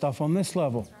to hear stuff on this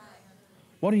level.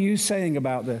 What are you saying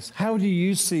about this? How do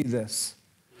you see this?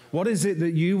 What is it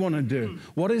that you want to do?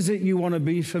 What is it you want to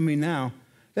be for me now?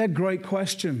 They're great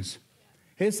questions.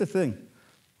 Here's the thing.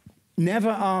 Never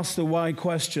ask the why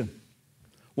question.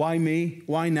 Why me?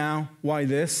 Why now? Why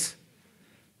this?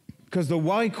 Because the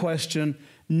why question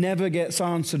never gets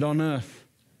answered on earth.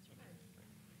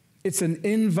 It's an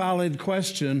invalid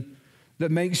question that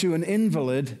makes you an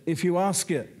invalid if you ask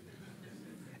it.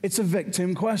 It's a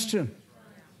victim question.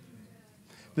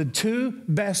 The two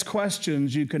best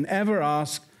questions you can ever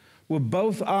ask were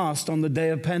both asked on the day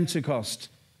of Pentecost.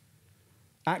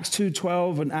 Acts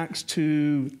 2:12 and Acts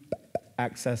 2...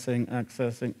 Accessing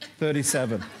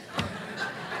 37.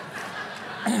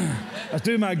 I was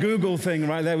doing my Google thing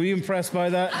right there. Were you impressed by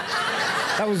that?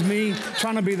 That was me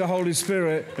trying to be the Holy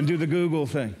Spirit and do the Google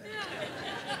thing.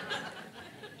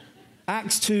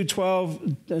 Acts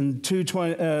 2:12 and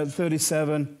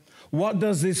 2:37. What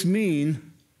does this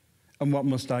mean and what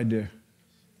must I do?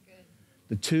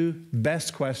 The two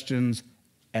best questions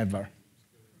ever.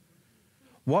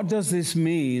 What does this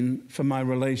mean for my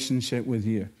relationship with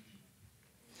you?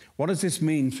 What does this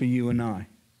mean for you and I?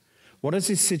 What is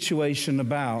this situation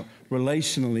about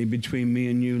relationally between me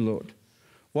and you, Lord?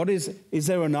 Is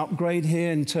there an upgrade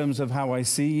here in terms of how I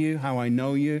see you, how I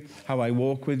know you, how I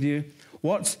walk with you?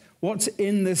 What's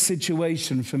in this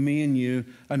situation for me and you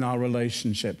and our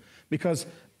relationship? Because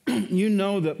you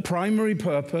know that primary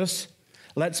purpose,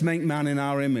 let's make man in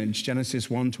our image, Genesis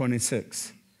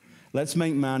 1:26. Let's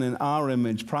make man in our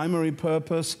image. Primary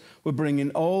purpose, we're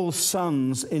bringing all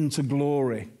sons into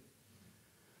glory.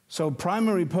 So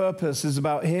primary purpose is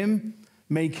about him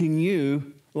making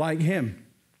you like him.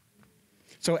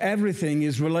 So everything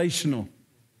is relational.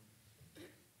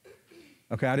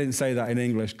 Okay, I didn't say that in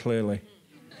English clearly.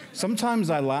 Sometimes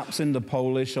I lapse into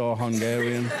Polish or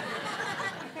Hungarian.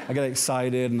 I get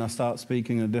excited and I start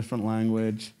speaking a different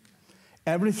language.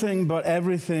 Everything but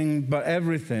everything but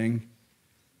everything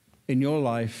in your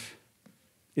life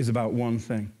is about one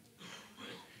thing.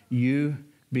 You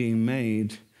being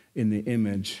made in the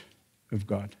image of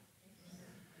God.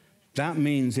 That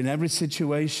means in every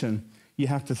situation, you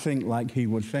have to think like he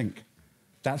would think.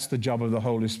 That's the job of the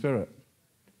Holy Spirit,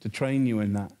 to train you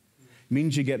in that. It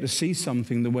means you get to see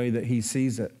something the way that he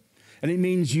sees it. And it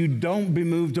means you don't be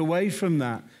moved away from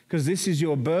that, because this is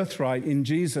your birthright in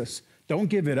Jesus. Don't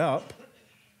give it up.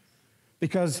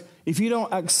 Because if you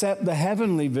don't accept the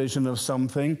heavenly vision of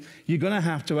something, you're going to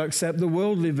have to accept the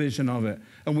worldly vision of it.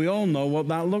 And we all know what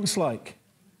that looks like.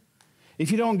 If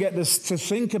you don't get to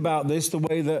think about this the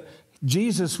way that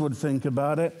Jesus would think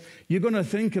about it, you're going to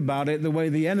think about it the way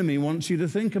the enemy wants you to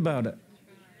think about it.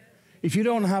 If you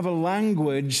don't have a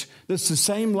language that's the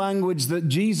same language that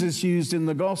Jesus used in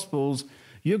the Gospels,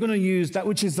 you're going to use that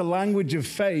which is the language of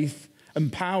faith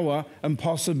and power and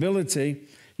possibility.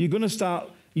 You're going to start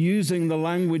using the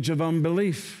language of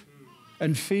unbelief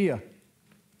and fear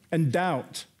and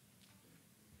doubt.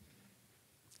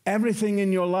 Everything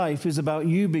in your life is about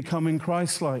you becoming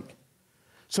Christ-like.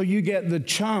 So you get the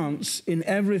chance in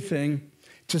everything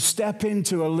to step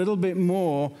into a little bit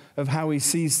more of how he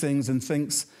sees things and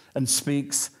thinks and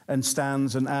speaks and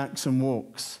stands and acts and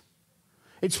walks.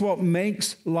 It's what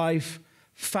makes life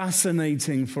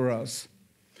fascinating for us.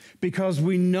 Because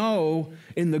we know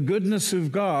in the goodness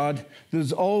of God,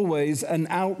 there's always an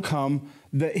outcome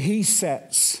that he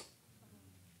sets.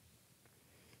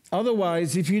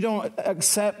 Otherwise, if you don't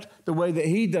accept the way that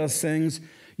he does things,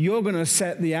 you're going to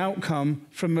set the outcome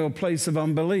from a place of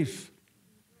unbelief.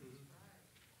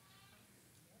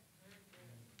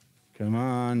 Come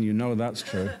on, you know that's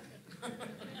true.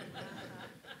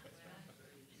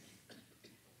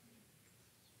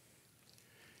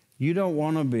 You don't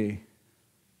want to be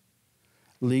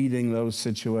leading those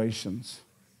situations.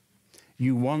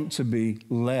 You want to be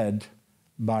led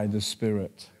by the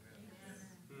Spirit.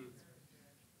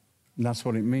 And that's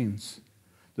what it means.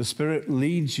 The Spirit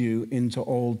leads you into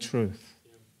all truth.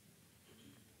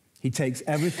 He takes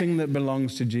everything that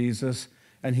belongs to Jesus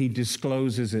and he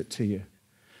discloses it to you.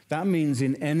 That means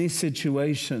in any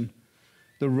situation,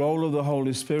 the role of the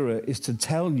Holy Spirit is to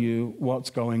tell you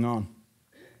what's going on,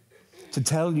 to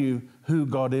tell you who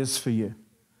God is for you.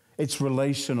 It's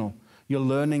relational. You're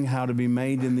learning how to be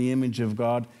made in the image of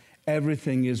God.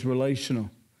 Everything is relational.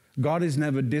 God is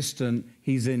never distant.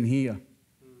 He's in here.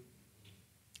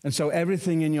 And so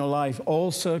everything in your life, all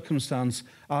circumstances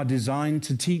are designed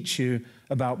to teach you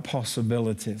about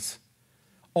possibilities.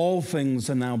 All things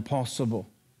are now possible.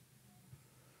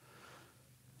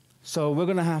 So we're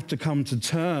going to have to come to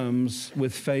terms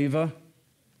with favor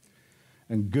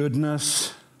and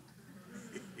goodness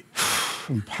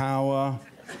and power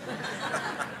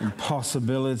and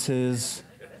possibilities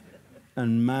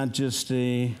and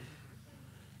majesty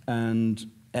and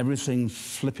everything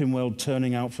flipping well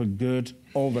turning out for good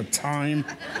all the time.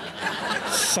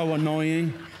 So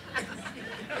annoying.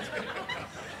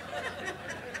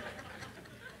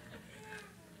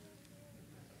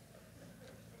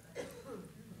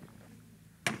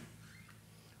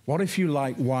 What if you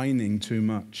like whining too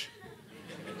much?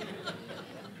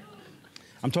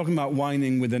 I'm talking about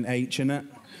whining with an H in it.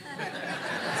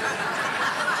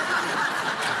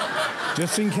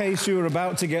 Just in case you were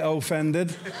about to get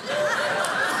offended.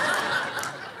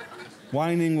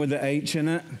 Whining with the H in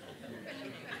it.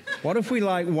 What if we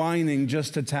like whining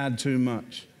just a tad too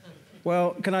much?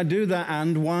 Well, can I do that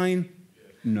and whine?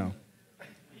 No.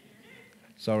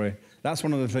 Sorry. That's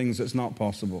one of the things that's not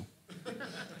possible.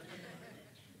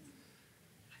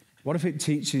 What if it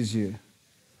teaches you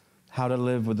how to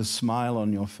live with a smile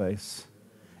on your face?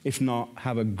 If not,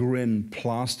 have a grin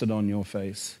plastered on your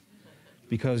face.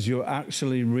 Because you're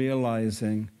actually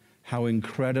realizing how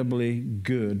incredibly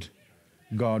good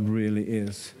God really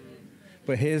is.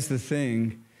 But here's the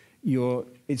thing,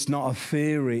 it's not a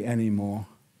theory anymore.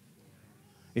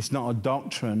 It's not a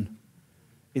doctrine.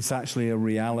 It's actually a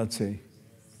reality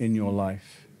in your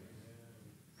life.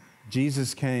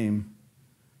 Jesus came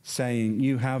saying,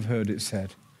 you have heard it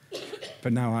said,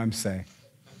 but now I'm saying.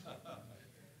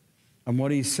 And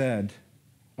what he said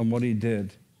and what he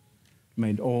did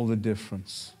made all the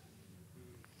difference.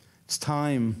 It's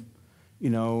time,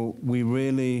 we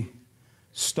really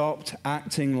stopped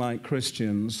acting like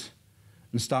Christians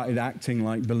and started acting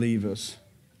like believers.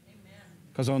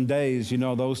 Because on days,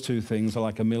 those two things are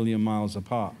like a million miles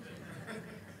apart.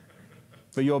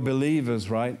 But you're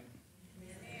believers, right?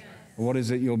 What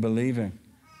is it you're believing?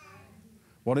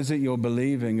 What is it you're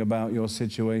believing about your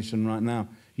situation right now?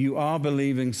 You are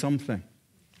believing something.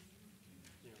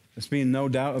 There's been no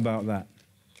doubt about that.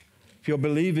 If you're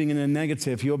believing in a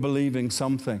negative, you're believing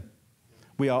something.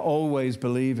 We are always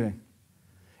believing.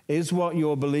 Is what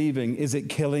you're believing, is it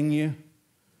killing you?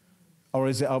 Or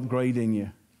is it upgrading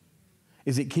you?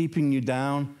 Is it keeping you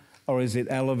down? Or is it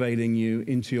elevating you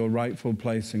into your rightful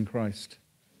place in Christ?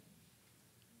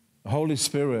 The Holy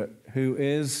Spirit, who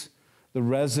is the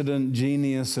resident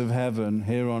genius of heaven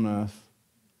here on earth,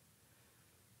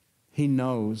 he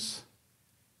knows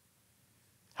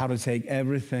how to take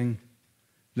everything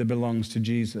that belongs to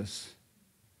Jesus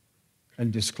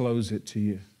and disclose it to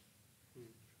you.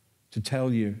 To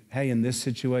tell you, hey, in this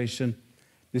situation,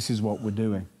 this is what we're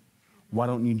doing. Why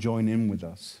don't you join in with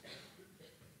us?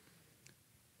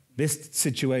 This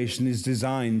situation is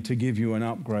designed to give you an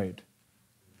upgrade.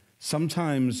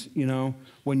 Sometimes,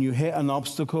 when you hit an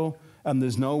obstacle and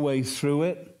there's no way through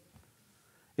it,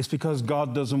 it's because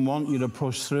God doesn't want you to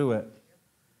push through it.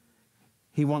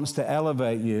 He wants to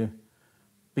elevate you,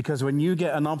 because when you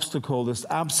get an obstacle that's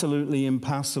absolutely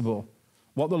impassable,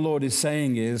 what the Lord is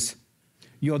saying is,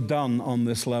 you're done on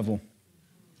this level.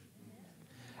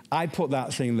 I put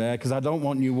that thing there because I don't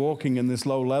want you walking in this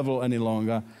low level any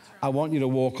longer. I want you to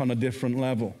walk on a different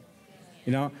level.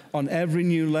 On every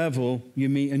new level, you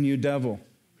meet a new devil.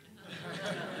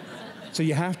 So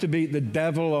you have to beat the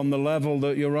devil on the level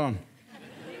that you're on.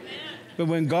 But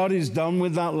when God is done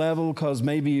with that level, because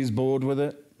maybe he's bored with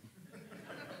it,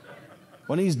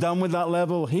 when he's done with that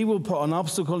level, he will put an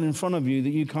obstacle in front of you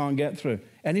that you can't get through.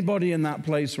 Anybody in that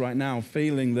place right now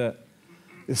feeling that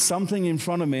there's something in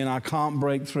front of me and I can't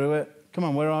break through it? Come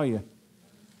on, where are you?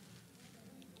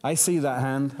 I see that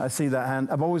hand. I see that hand.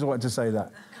 I've always wanted to say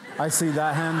that. I see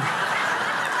that hand.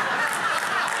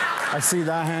 I see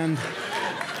that hand.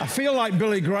 I feel like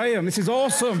Billy Graham. This is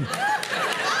awesome.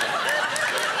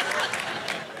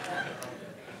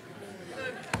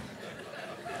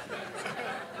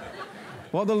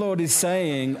 What the Lord is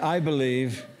saying, I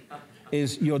believe,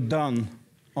 is you're done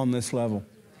on this level.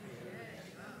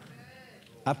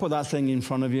 I put that thing in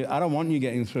front of you. I don't want you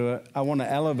getting through it. I want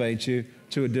to elevate you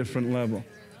to a different level.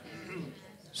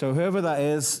 So whoever that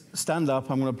is, stand up.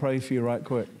 I'm going to pray for you right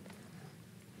quick.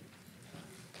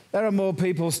 There are more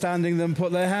people standing than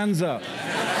put their hands up.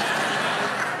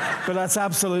 But that's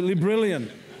absolutely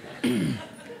brilliant.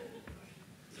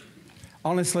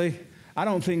 Honestly, I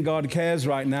don't think God cares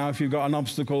right now if you've got an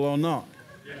obstacle or not.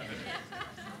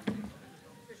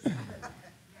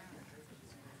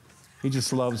 He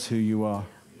just loves who you are.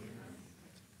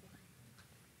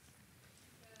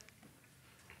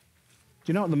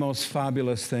 Do you know what the most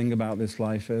fabulous thing about this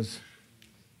life is?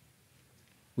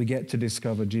 We get to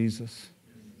discover Jesus.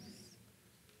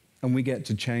 And we get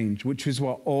to change, which is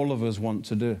what all of us want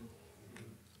to do.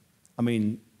 I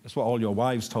mean, that's what all your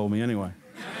wives told me anyway.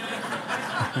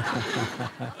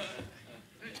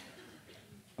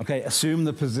 Okay, assume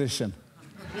the position.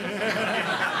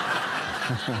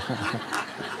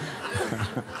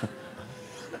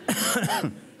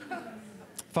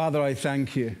 Father, I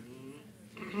thank you.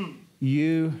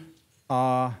 You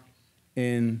are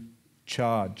in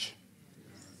charge.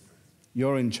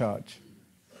 You're in charge.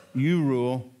 You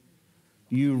rule.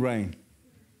 You reign.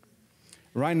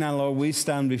 Right now, Lord, we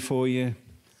stand before you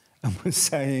and we're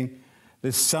saying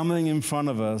there's something in front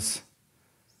of us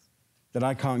that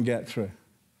I can't get through.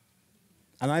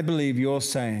 And I believe you're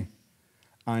saying,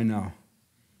 I know.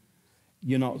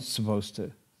 You're not supposed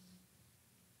to.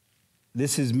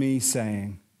 This is me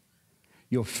saying,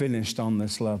 you're finished on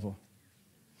this level.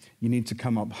 You need to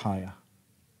come up higher.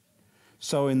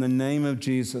 So in the name of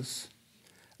Jesus,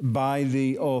 by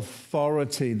the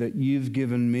authority that you've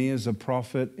given me as a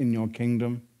prophet in your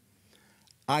kingdom,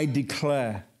 I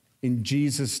declare in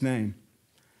Jesus' name,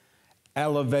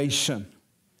 elevation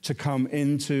to come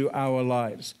into our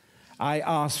lives. I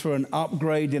ask for an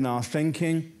upgrade in our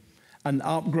thinking, an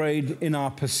upgrade in our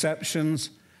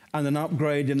perceptions, and an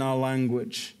upgrade in our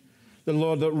language. The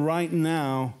Lord, that right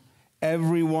now,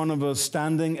 every one of us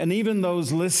standing, and even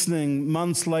those listening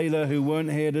months later who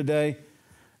weren't here today,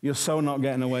 you're so not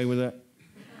getting away with it.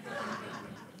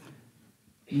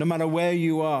 No matter where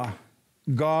you are,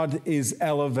 God is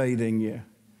elevating you.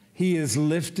 He is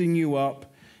lifting you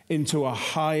up into a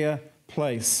higher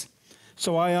place.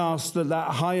 So I ask that that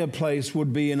higher place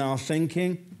would be in our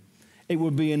thinking, it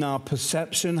would be in our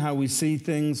perception, how we see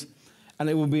things, and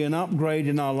it would be an upgrade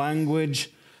in our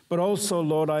language. But also,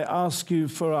 Lord, I ask you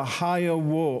for a higher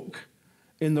walk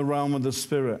in the realm of the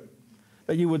Spirit,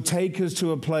 that you would take us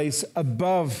to a place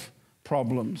above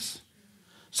problems,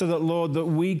 so that, Lord, that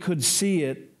we could see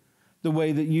it the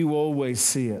way that you always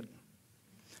see it.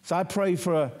 So I pray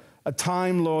for a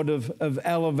time, Lord, of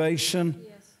elevation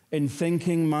in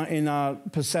thinking, in our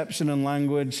perception and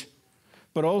language,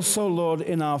 but also, Lord,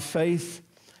 in our faith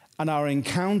and our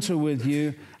encounter with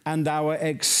you and our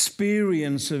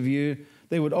experience of you.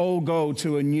 They would all go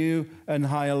to a new and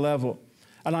higher level.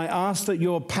 And I ask that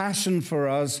your passion for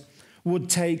us would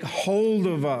take hold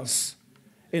of us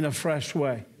in a fresh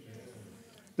way.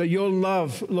 That your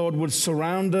love, Lord, would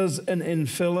surround us and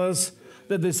infill us.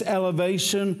 That this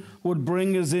elevation would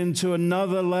bring us into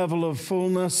another level of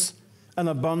fullness and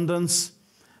abundance.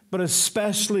 But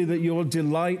especially that your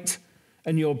delight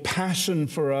and your passion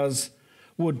for us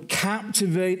would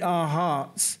captivate our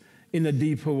hearts in a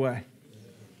deeper way.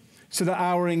 So that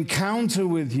our encounter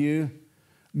with you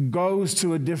goes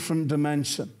to a different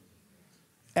dimension,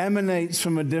 emanates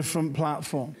from a different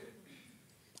platform,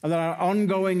 and that our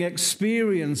ongoing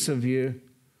experience of you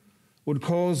would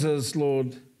cause us,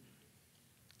 Lord,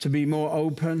 to be more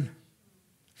open,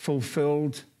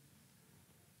 fulfilled,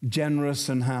 generous,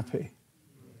 and happy.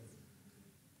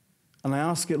 And I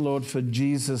ask it, Lord, for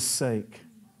Jesus' sake.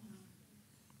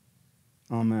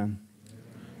 Amen.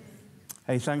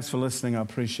 Hey, thanks for listening. I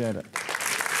appreciate it.